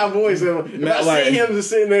black guy. guy voice. And if Matt I White. see him just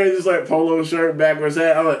sitting there, just like polo shirt, backwards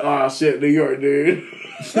hat, I'm like, "Oh shit, New York, dude."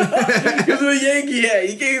 Because of the Yankee hat,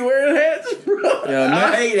 you can't wear hats, bro. Yeah,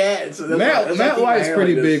 I hate hats. So that's why I Matt keep my White's hair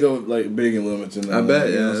pretty like this. big in Wilmington. I bet,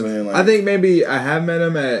 You know yeah. what I'm saying? Like, I think maybe I have met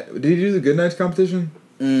him at. Did he do the Good Nights competition?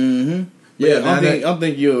 Mm-hmm. Yeah, Yeah, I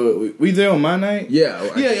think you're. We there on my night. Yeah.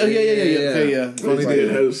 Yeah. Okay, yeah. He's Funny like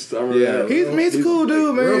dude. a host. I remember Yeah. that. He's a cool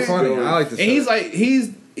dude, man. Real funny. I like this. And he's like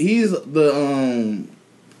he's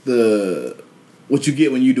the what you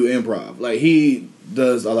get when you do improv. Like he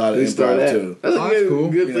does a lot of He started improv that. too. That's a Oh, that's good, cool.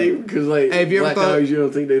 good You thing because like Hey, have you ever black thought- comics, you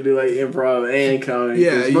don't think they do like improv and comedy.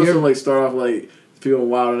 Yeah, It's you supposed to ever- like start off like people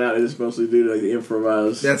wilding out. They're supposed to do like the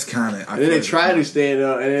improvise. That's kind of. And then they try to stand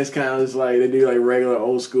up, and it's kind of just like they do like regular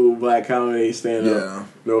old school black comedy stand up. Yeah.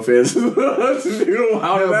 No offense, to people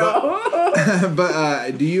wilding out.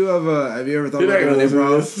 But do you have you ever thought You're about not gonna doing listen to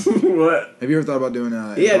improv? this. What? Have you ever thought about doing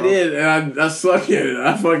Yeah, I improv? did, and I suck at it.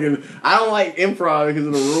 I don't like improv because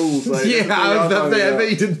of the rules. Like, Yeah, I was about to say. I about. bet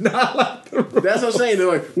you did not like the rules. That's what I'm saying. They're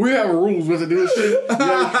like, we have rules. We have to do this shit. You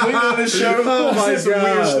gotta clean up this show. Oh my Say some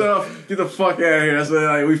weird God. stuff. Get the fuck out of here. That's what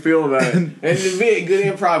like, we feel about it. And to be a good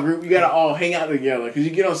improv group, you gotta all hang out together. Because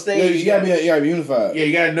you get on stage, Yeah, you gotta be unified. yeah,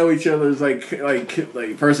 you gotta know each other's like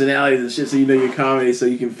personalities and shit, so you know your comedy, so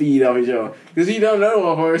you can feed off each other. Because you don't know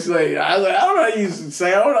motherfuckers. Like I was like, I don't know how you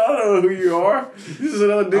sound. I don't know who you are. This is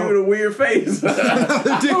another dude with a weird face.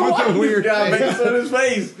 Another dude with a weird guy face. makes fun of his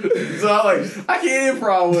face. So I'm like, I can't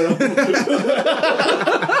improv with him.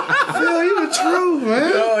 Phil, you the truth,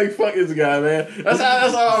 man. I'm like, fuck this guy, man. That's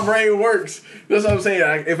how my brain works. That's what I'm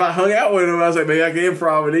saying. If I hung out with him, I was like, maybe I can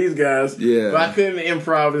improv with these guys. Yeah. But I couldn't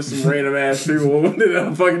improv with some random ass people that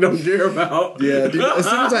I fucking don't care about. Yeah, dude, as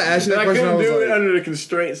soon as I asked you that I question, I couldn't was do it like, under the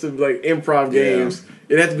constraints of like improv games.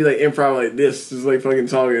 It'd have to be like improv like this, just like fucking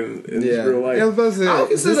talking in yeah. real life. Yeah, I was about to say, I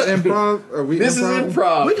would is this consider- improv? Are we This improv? is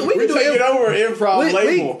improv. We can We're do taking imp- over an improv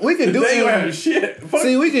label. we can do They imp- gonna have shit. Fuck.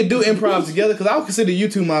 See, we could do improv together because I would consider you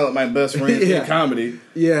two my best friends Yeah. in comedy.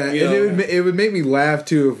 Yeah, You and know. it would make me laugh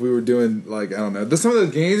too if we were doing like I don't know some of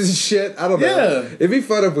those games and shit. I don't know. Yeah. It'd be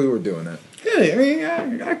fun if we were doing it. Yeah, Yeah, I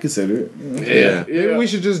mean, I consider it. Yeah. Maybe we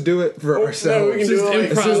should just do it for ourselves. We can do it,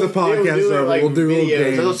 like, as soon as the podcast is over, we'll do little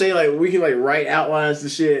games. So I'm saying, like, we can like write outlines to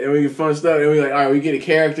shit, and we can fun stuff, and we like, all right, we get the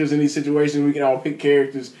characters in these situations. We can all pick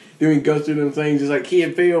characters. Then we can go through them things just like Key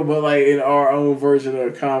and Peele, but like in our own version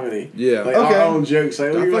of comedy. Yeah, like our own jokes.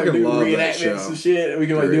 Like we can like, do love reenactments and shit. And we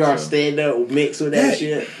can like do our stand up mix with that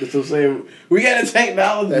shit. That's what I'm saying. We got a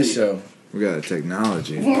technology. That show. We got the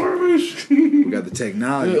technology. We got the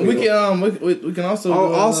technology. We can also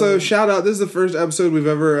also shout out. This is the first episode we've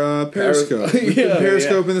ever Periscope. We've been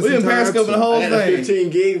Periscoping this entire episode. Periscoping the whole I got thing. 15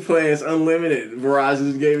 gig plans, unlimited. Verizon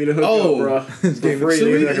just gave me the hookup, bro. For free.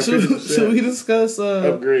 Should we discuss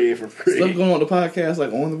upgrade for free stuff going on the podcast,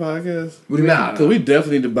 like on the podcast? What do you mean? Because we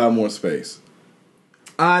definitely need to buy more space.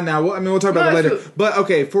 Now, we'll talk about that later. But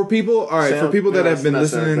okay, for people, all right, for people that have been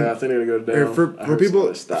listening, I think they're gonna go down. For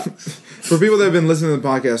people, for people that have been listening to the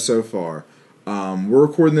podcast so far, we're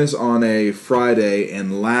recording this on a Friday,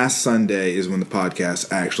 and last Sunday is when the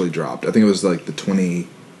podcast actually dropped. I think it was like the 23rd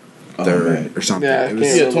or something. Yeah, it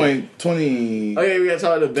was 20. Oh yeah, we gotta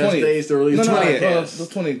talk about the best days to release. No, podcast. the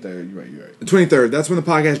 23rd. You're right. The 23rd. That's when the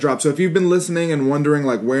podcast dropped. So if you've been listening and wondering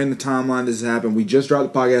like where in the timeline this has happened, we just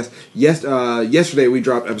dropped the podcast. Yesterday we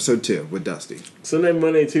dropped episode 2 with Dusty. Sunday,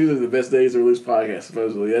 Monday, Tuesday are the best days to release podcasts,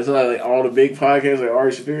 supposedly. That's why like all the big podcasts, like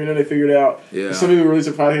Ari Shafir, they figured out. Yeah. Some people release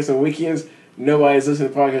their podcasts on weekends. Nobody's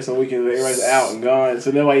listening to podcasts on weekends. Everybody's out and gone,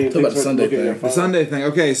 so nobody even thinks about looking at their phone. The Sunday thing.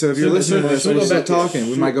 Okay, so if you're listening to this, we're still talking.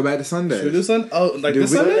 We might go back to Sunday. Should we do Sunday? Oh, like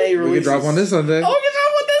this Sunday? We can drop on this Sunday. Oh, we can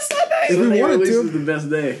drop on this Sunday. If we wanted to. Is the best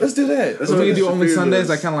day. Let's do that. That's what we can do only Sundays.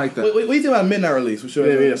 I kind of like that. We think about midnight release. We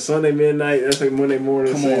should. Yeah, Sunday midnight. That's like Monday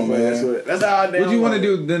morning. Come on, man. That's how I download. Would you want to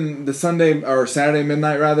do then the Sunday or Saturday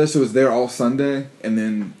midnight rather? So it's there all Sunday and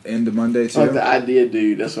then into Monday too. I'm like the idea,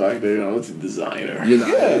 dude. That's what I do. I'm a designer. You're the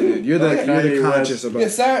idea, dude. You're the conscious about. Yeah,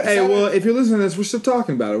 Saturday. Hey, well, if you're listening to this, we're still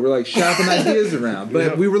talking about it. We're like shopping ideas around,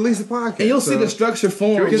 but we release the podcast, and you'll see the structure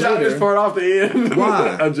form. Can we chop this part off the end?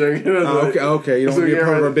 Why? I'm joking. Okay. You don't want to be a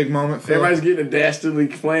part of our big moment. Phil? Everybody's getting dastardly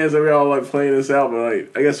plans that we all like playing this out, but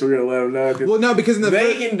like I guess we're gonna let them know. Well, no, because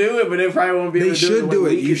they can do it, but they probably won't be able to do it. They should do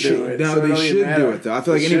it. You should. No, they should do it though. I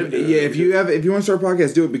feel like if you want to start a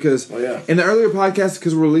podcast, do it because in the earlier podcasts,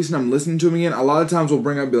 because we're releasing, I'm listening to them again. A lot of times we'll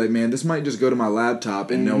bring up, be like, man, this might just go to my laptop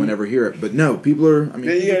and no one ever hear it. But no, people are. I mean,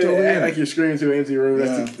 you gotta totally act like you're screaming to an empty room.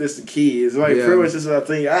 That's the key. It's like pretty much this is what I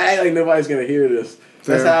think. I act like nobody's gonna hear this.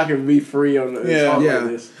 That's how I can be free on talk like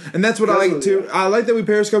this. And that's what I like too. I like that we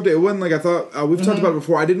periscoped it. It wasn't like I thought. We've talked about it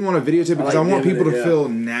before. I didn't want to videotape because I want people to feel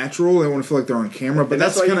natural. They want to feel like they're on camera. But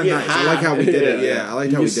that's kind of nice. I like how we did it. Yeah, I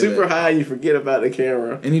like how we did it. You're super high. You forget about the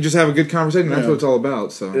camera, and you just have a good conversation. That's what it's all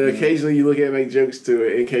about. So occasionally you look at it, make jokes to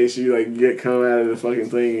it in case you like get come out of the fucking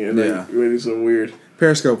thing and like really do something weird.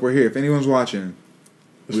 Periscope, we're here. If anyone's watching,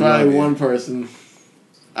 there's probably one person.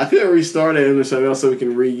 I could restart it or something else so we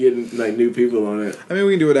can re-get like new people on it. I mean,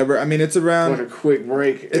 we can do whatever. I mean, it's around like a quick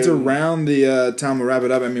break. It's around the time we'll wrap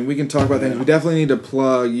it up. I mean, we can talk about things. We definitely need to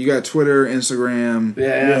plug. You got Twitter, Instagram.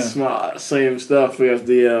 Yeah, that's my same stuff. We have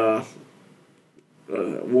the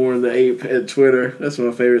Warren the Ape at Twitter. That's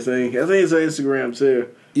my favorite thing. I think it's on Instagram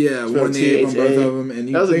too. Yeah, Warren the Ape on both of them, and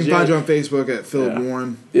you can find you on Facebook at Philip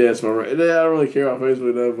Warren. Yeah, that's my right. I don't really care about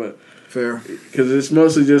Facebook though, but. Fair. Because it's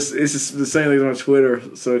mostly just the same things on Twitter,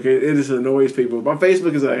 so it just annoys people. My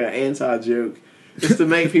Facebook is like an anti-joke. It's to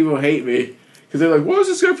make people hate me. Because they're like, why is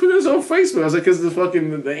this guy putting this on Facebook? I was like, because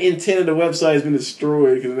the intent of the website has been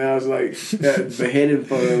destroyed, because now it's like beheaded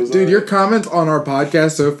photos. Dude, your comments on our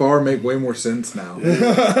podcast so far make way more sense now.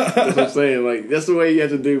 That's what I'm saying. Like, that's the way you have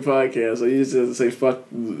to do podcasts. Like, you just have to say, fuck,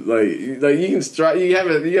 like you can you have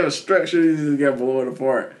a structure, you just got to blow it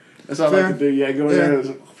apart. That's all I like to do. You gotta go in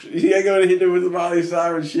there. You gotta go and hit them with the Miley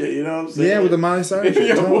Cyrus shit. You know what I'm saying? Yeah, with the Miley Cyrus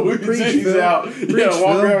shit. Preach, Phil. Out. You gotta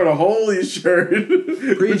walk around with a hole in your shirt.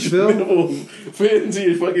 Preach, Phil. Fit into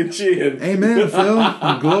your fucking chin. Amen,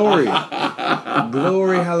 Phil. Glory.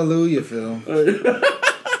 Glory, hallelujah, Phil.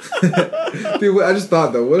 Dude, I just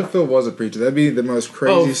thought though, what if Phil was a preacher? That'd be the most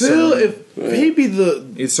crazy. Phil, if he'd be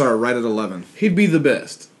he'd start right at 11. He'd be the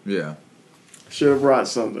best. Yeah. Should have brought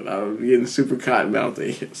something. I was getting super cotton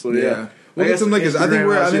mouthy. So yeah. We'll get some links. I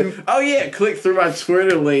think oh yeah, click through my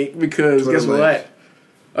Twitter link because guess what?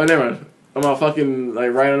 Oh, never mind. I'm all fucking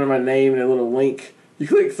like right under my name and a little link. You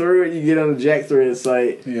click through it, you get on the Jack Thread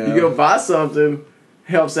site. Yeah. You go buy something.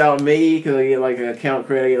 Helps out me because I get like an account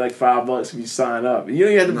credit. I get like $5 if you sign up. You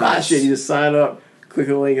don't even have to buy shit. You just sign up, click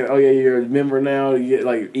a link, and oh yeah, you're a member now. You get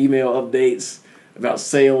like email updates. about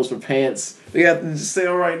sales for pants. They got the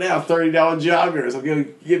sale right now, $30 joggers. I'm gonna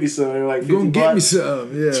give you some. They're like $50. Go and get me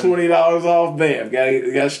some. Yeah. $20 off, bam.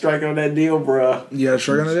 Gotta strike on that deal, bruh. Yeah,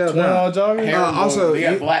 sure gonna do $20 that. joggers. Also, they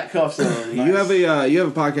got you- black cuffs on. You have a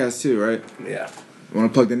podcast too, right? Yeah. Want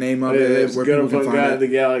to plug the name of it? It's Where Gonna people Put can God find of the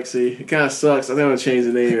it? Galaxy. It kind of sucks. I think I'm gonna change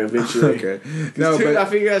the name eventually. Okay. I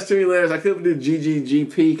figured that's too many letters. I couldn't do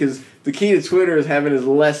GGGP because the key to Twitter is having as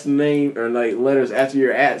less name or like letters after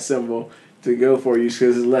your @ symbol to go for you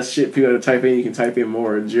because there's less shit people have to type in. You can type in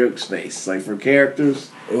more joke space, like for characters.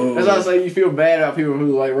 Oh. That's why I was like, you feel bad about people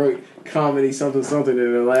who like wrote comedy something something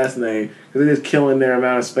in their last name because they're just killing their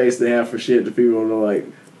amount of space they have for shit to people to like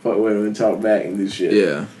fuck with them and talk back and do shit.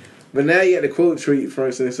 Yeah. But now you got the quote treat, for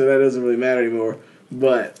instance, so that doesn't really matter anymore.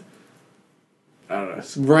 But I don't know.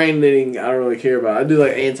 It's branding I don't really care about. I do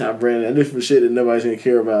like anti-branding. I do for shit that nobody's gonna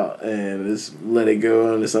care about and just let it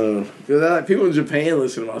go on its own. Because like people in Japan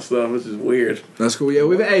listen to my stuff, which is weird. That's cool.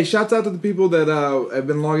 Yeah, shouts out to the people that have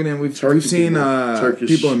been logging in. We've seen Turkish.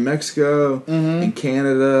 people in Mexico, in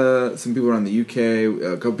Canada, some people around the UK,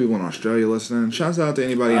 a couple people in Australia listening. Shouts out to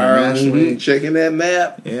anybody internationally. Checking that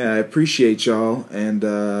map. Yeah, I appreciate y'all. And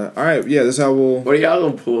all right, yeah, this is how we'll. What are y'all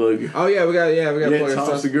gonna plug? Oh yeah, we got Yeah, plug Tom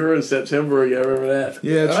stuff. Segura in September. You remember that?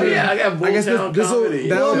 Yeah, Oh true. yeah, I got Bulltown Comedy.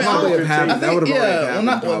 that would probably have happened. I That would think, have already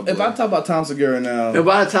yeah. happened. If I talk about Tom Segura now, And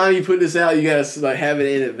by the time you put this out, you gotta like have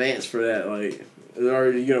it in advance for that. Like,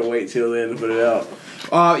 you're gonna wait till then to put it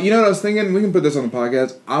out. You know what I was thinking? We can put this on the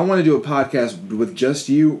podcast. I want to do a podcast with just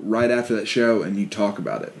you right after that show, and you talk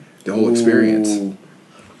about it, the whole experience,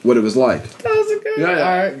 what it was like. Yeah, all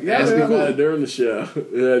right. Yeah, ask me Yeah, about it during the show.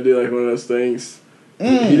 Yeah, I do like one of those things.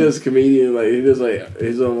 He does comedian, like he does like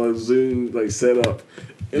he's on like Zoom like setup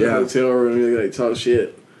in a hotel room. He like talk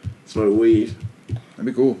shit, smoke weed.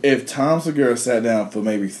 That'd be cool. if Tom Segura sat down for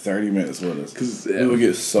maybe 30 minutes with us, 'Cause, we would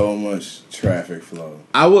get so much traffic flow.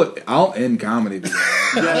 I'll end comedy. Stop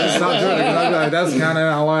doing it. 'Cause I'll be like, that's kind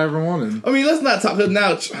of all I ever wanted. I mean, let's not talk, because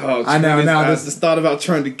now, I know, now this just thought about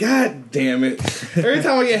Trinity. God damn it. Every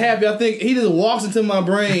time I get happy, I think he just walks into my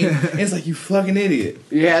brain, and it's like, you fucking idiot.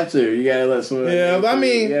 You have to. You gotta let someone. Yeah, but I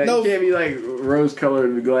mean, yeah, no- you can't be like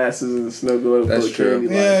rose-colored glasses and snow globe. That's full of true. candy,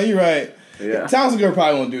 like- Yeah, you're right. Yeah. Tom Segura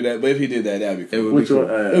probably won't do that, but if he did that, that'd be cool. It would Which be cool. one?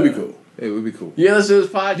 It would be cool. It would be cool. Yeah, let's do this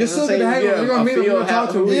podcast. You're still Let's gonna say hang you with him. You're gonna meet him. feel You're gonna how-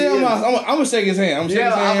 talk to him. who he Yeah, is. I'm gonna shake his hand. I'm You shaking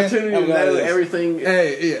have his an hand. opportunity I'm to gonna know do this. everything.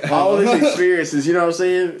 Hey, yeah. All these experiences, you know what I'm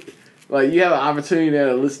saying? Like, you have an opportunity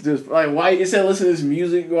to listen to this. Like, why instead of listening to this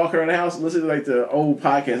music, walk around the house, listen to, like, the old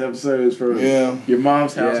podcast episodes from your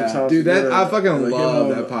mom's house. Yeah. Or something. Dude, that- I fucking Like, love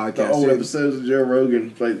you know, that podcast, The old dude. episodes of Joe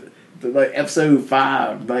Rogan. Like episode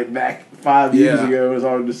 5, like, back 5 years Yeah. ago, was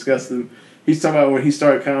all disgusting. He's talking about when he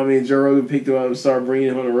started comedy and Joe Rogan picked him up and started bringing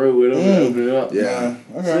him on the road with him and opening it up. Yeah.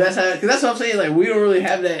 Okay. So that's how, cause that's what I'm saying. Like, we don't really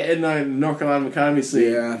have that in the North Carolina comedy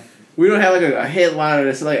scene. Yeah. We don't have like a headliner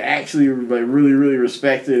that's like actually like really really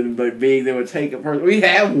respected and like big that would take a person. We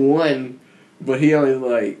have one, but he only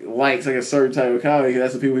likes like a certain type of comedy because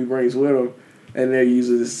that's the people he brings with him, and they're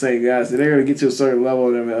usually the same guys. So they're gonna get to a certain level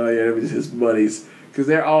and they're like, oh yeah, they're just his buddies because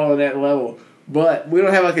they're all on that level. But we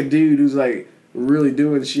don't have like a dude who's like really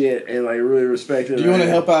doing shit and like really respected. Do you want to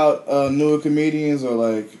help out newer comedians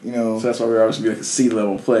or So that's why we're always be like a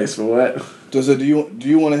C-level place for what? So do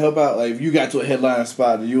you want to help out? Like, if you got to a headline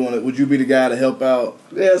spot, would you be the guy to help out?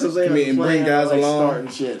 Yeah, that's what I'm saying. Come in and bring guys along. Starting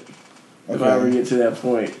shit. If Okay. I ever get to that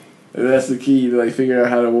point. And that's the key to like figuring out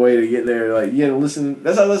how to way to get there. Like you gotta listen.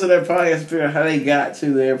 That's how I listen to their podcast to figure out how they got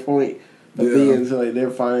to their point of being to like their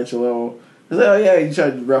financial level. It's like, oh yeah, you try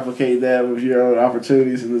to replicate that with your own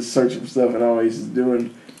opportunities and just searching for stuff and always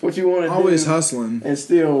doing what you want to do. Always hustling. And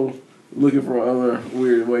still looking for other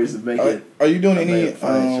weird ways to make it. Are you doing any?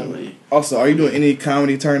 financially? Also, are you doing any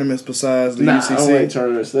comedy tournaments besides the Nah, I UCC? don't like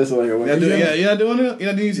tournaments. That's like a waste. You're not doing it. You're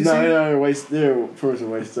not doing UCC. No, they're not waste. They're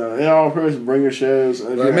person waste time. They're all person bringer shows.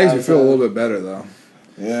 But it makes me feel a little bit better though.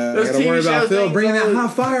 Yeah. Those I gotta TV worry about shows Phil things bringing that only-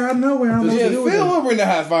 hot fire out of nowhere. I don't know what Yeah, to do with Phil it. will bring the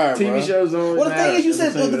hot fire, TV bro. shows don't. Well, the thing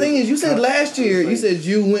is, you said last year you said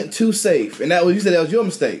you went too safe, and that was your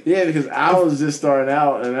mistake. Yeah, because I was just starting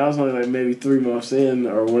out, and I was only like maybe 3 months in,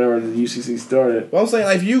 or whenever the UCC started. But I'm saying,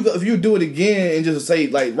 like, if you do it again and just say,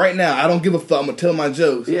 like, right now, I don't give a fuck, I'm gonna tell my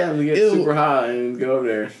jokes. Yeah, I'm gonna get Ew. super high and go up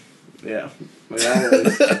there. Yeah. Like, I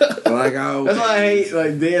always, Like, oh, that's why I hate,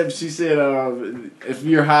 like, Deb, she said, if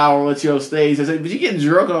you're high, I'll let you on stage. I said, but you get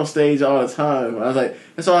drunk on stage all the time. I was like,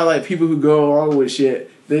 that's why I like people who go along with shit.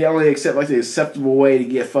 They only accept, like, the acceptable way to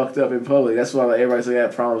get fucked up in public. That's why, like, everybody's like,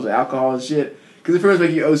 got problems with alcohol and shit. Because it first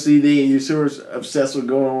make you OCD and you're super obsessed with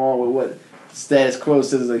going along with what status quo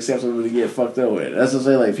says is acceptable to get fucked up with. That's what I'm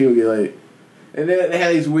saying, like, people get, like, And then they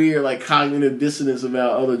had these weird, like, cognitive dissonance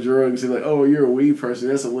about other drugs. They're like, oh, you're a weed person.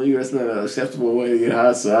 That's illegal. That's not an acceptable way to get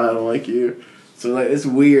high, so I don't like you. So, like, it's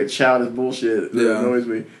weird, childish bullshit that annoys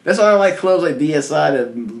me. That's why I don't like clubs like DSI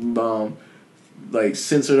that, like,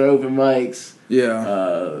 censor the open mics.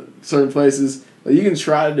 Yeah. Certain places. Like, you can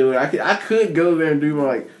try to do it. I could go there and do my,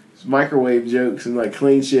 like, microwave jokes and, like,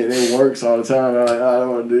 clean shit, and it works all the time. I'm like, oh, I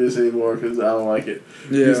don't want to do this anymore because I don't like it.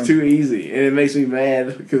 Yeah. It's too easy. And it makes me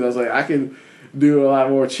mad because I was like, I can do a lot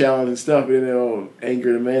more challenging stuff, and it'll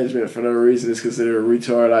anger the management for no reason. It's considered a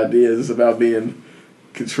retard idea. It's about being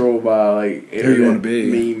controlled by, like, internet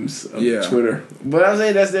memes of Twitter. But I'm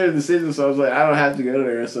saying that's their decision, so I was like, I don't have to go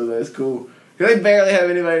there, so that's cool. Because they barely have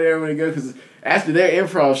anybody there when they go, because after their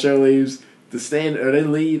improv show leaves, they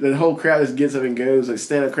leave, the whole crowd just gets up and goes. Like,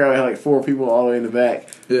 stand-up crowd had like 4 people all the way in the back.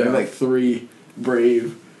 Yeah. And like 3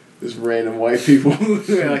 brave, just random white people.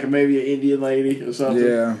 Like maybe an Indian lady or something.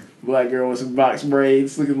 Yeah. Black girl with some box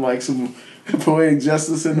braids, looking like some poetic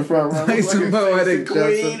justice in the front row. Like some poetic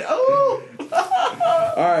queen. justice. Oh!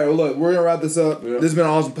 All right, well, look, we're going to wrap this up. Yeah. This has been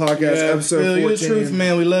an awesome podcast, episode 14. You're the truth,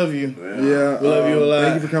 man. We love you. Yeah. We love you a lot.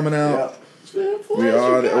 Thank you for coming out. Yeah. We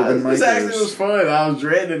are the open This actually micers. was fun. I was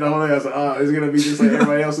dreading it the whole thing. I was like, oh, is it going to be just like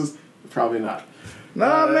everybody else's? Probably not.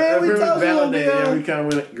 Nah, man, we told you it'll be yeah, we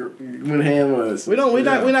kind of went ham with us. We're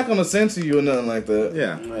not gonna censor you or nothing like that.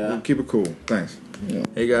 Yeah. We'll keep it cool. Thanks. Yeah.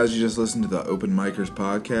 Hey, guys, you just listened to the Open Micers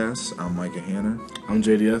podcast. I'm Micah Hanner. I'm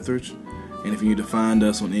JD Etheridge, and if you need to find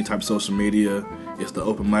us on any type of social media, it's the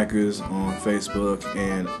Open Micers on Facebook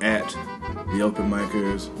and at the Open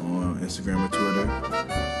Micers on Instagram or Twitter.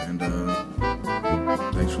 And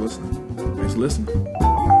thanks for listening.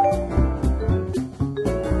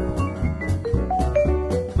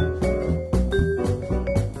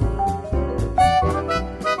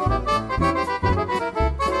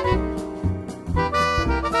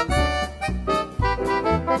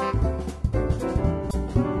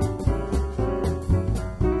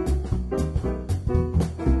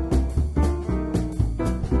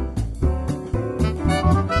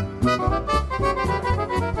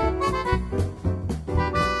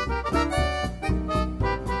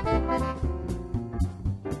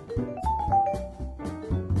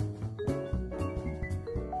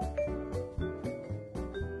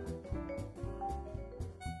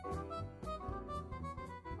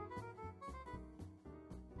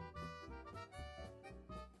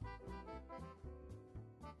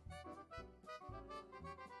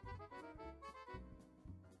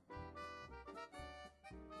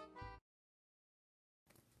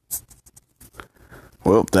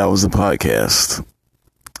 Well, that was the podcast.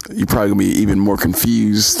 You're probably going to be even more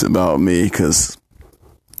confused about me because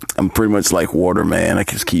I'm pretty much like water, man. I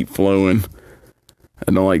just keep flowing.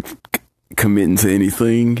 I don't like committing to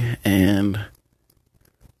anything, and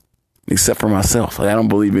except for myself. Like, I don't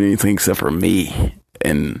believe in anything except for me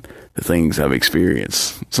and the things I've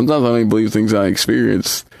experienced. Sometimes I don't even believe things I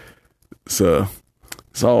experienced. So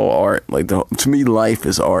it's all art. Like, to me, life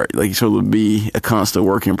is art. Like, you should be a constant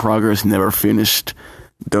work in progress, never finished.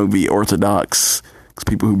 Don't be orthodox. Because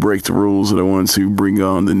people who break the rules are the ones who bring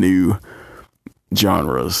on the new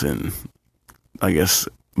genres and, I guess,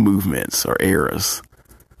 movements or eras.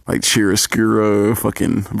 Like chiaroscuro,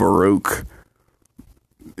 fucking Baroque,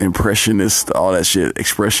 Impressionist, all that shit.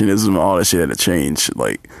 Expressionism, all that shit had to change.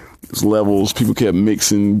 Like, there's levels. People kept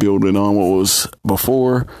mixing, building on what was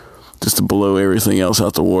before, just to blow everything else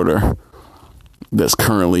out the water that's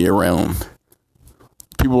currently around.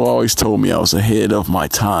 People always told me I was ahead of my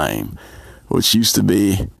time, which used to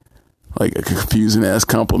be like a confusing ass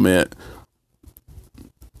compliment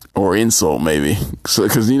or insult, maybe. So,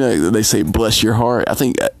 because, you know, they say bless your heart. I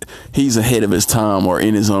think he's ahead of his time or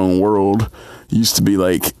in his own world. Used to be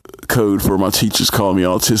like code for my teachers calling me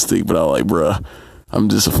autistic, but I was like, bruh, I'm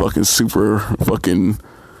just a fucking super fucking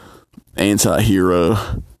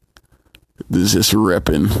anti-hero that's just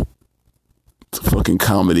repping the fucking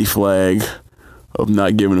comedy flag of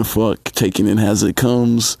not giving a fuck, taking it as it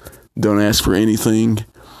comes, don't ask for anything.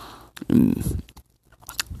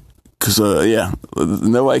 Because,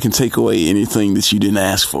 nobody can take away anything that you didn't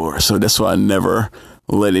ask for. So that's why I never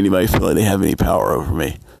let anybody feel like they have any power over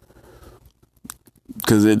me.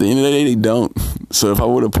 Because at the end of the day, they don't. So if I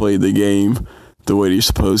would have played the game the way you're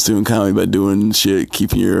supposed to, and comedy by doing shit,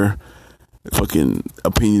 keeping your fucking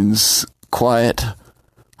opinions quiet,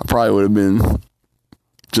 I probably would have been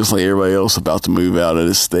just like everybody else about to move out of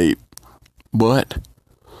this state. But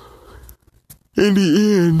in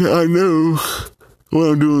the end, I know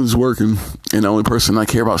what I'm doing is working, and the only person I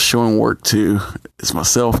care about showing work to is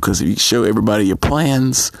myself, because if you show everybody your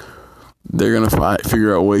plans, they're going to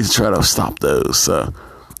figure out ways to try to stop those. So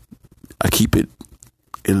I keep it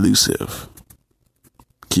elusive.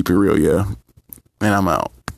 Keep it real, yeah. And I'm out.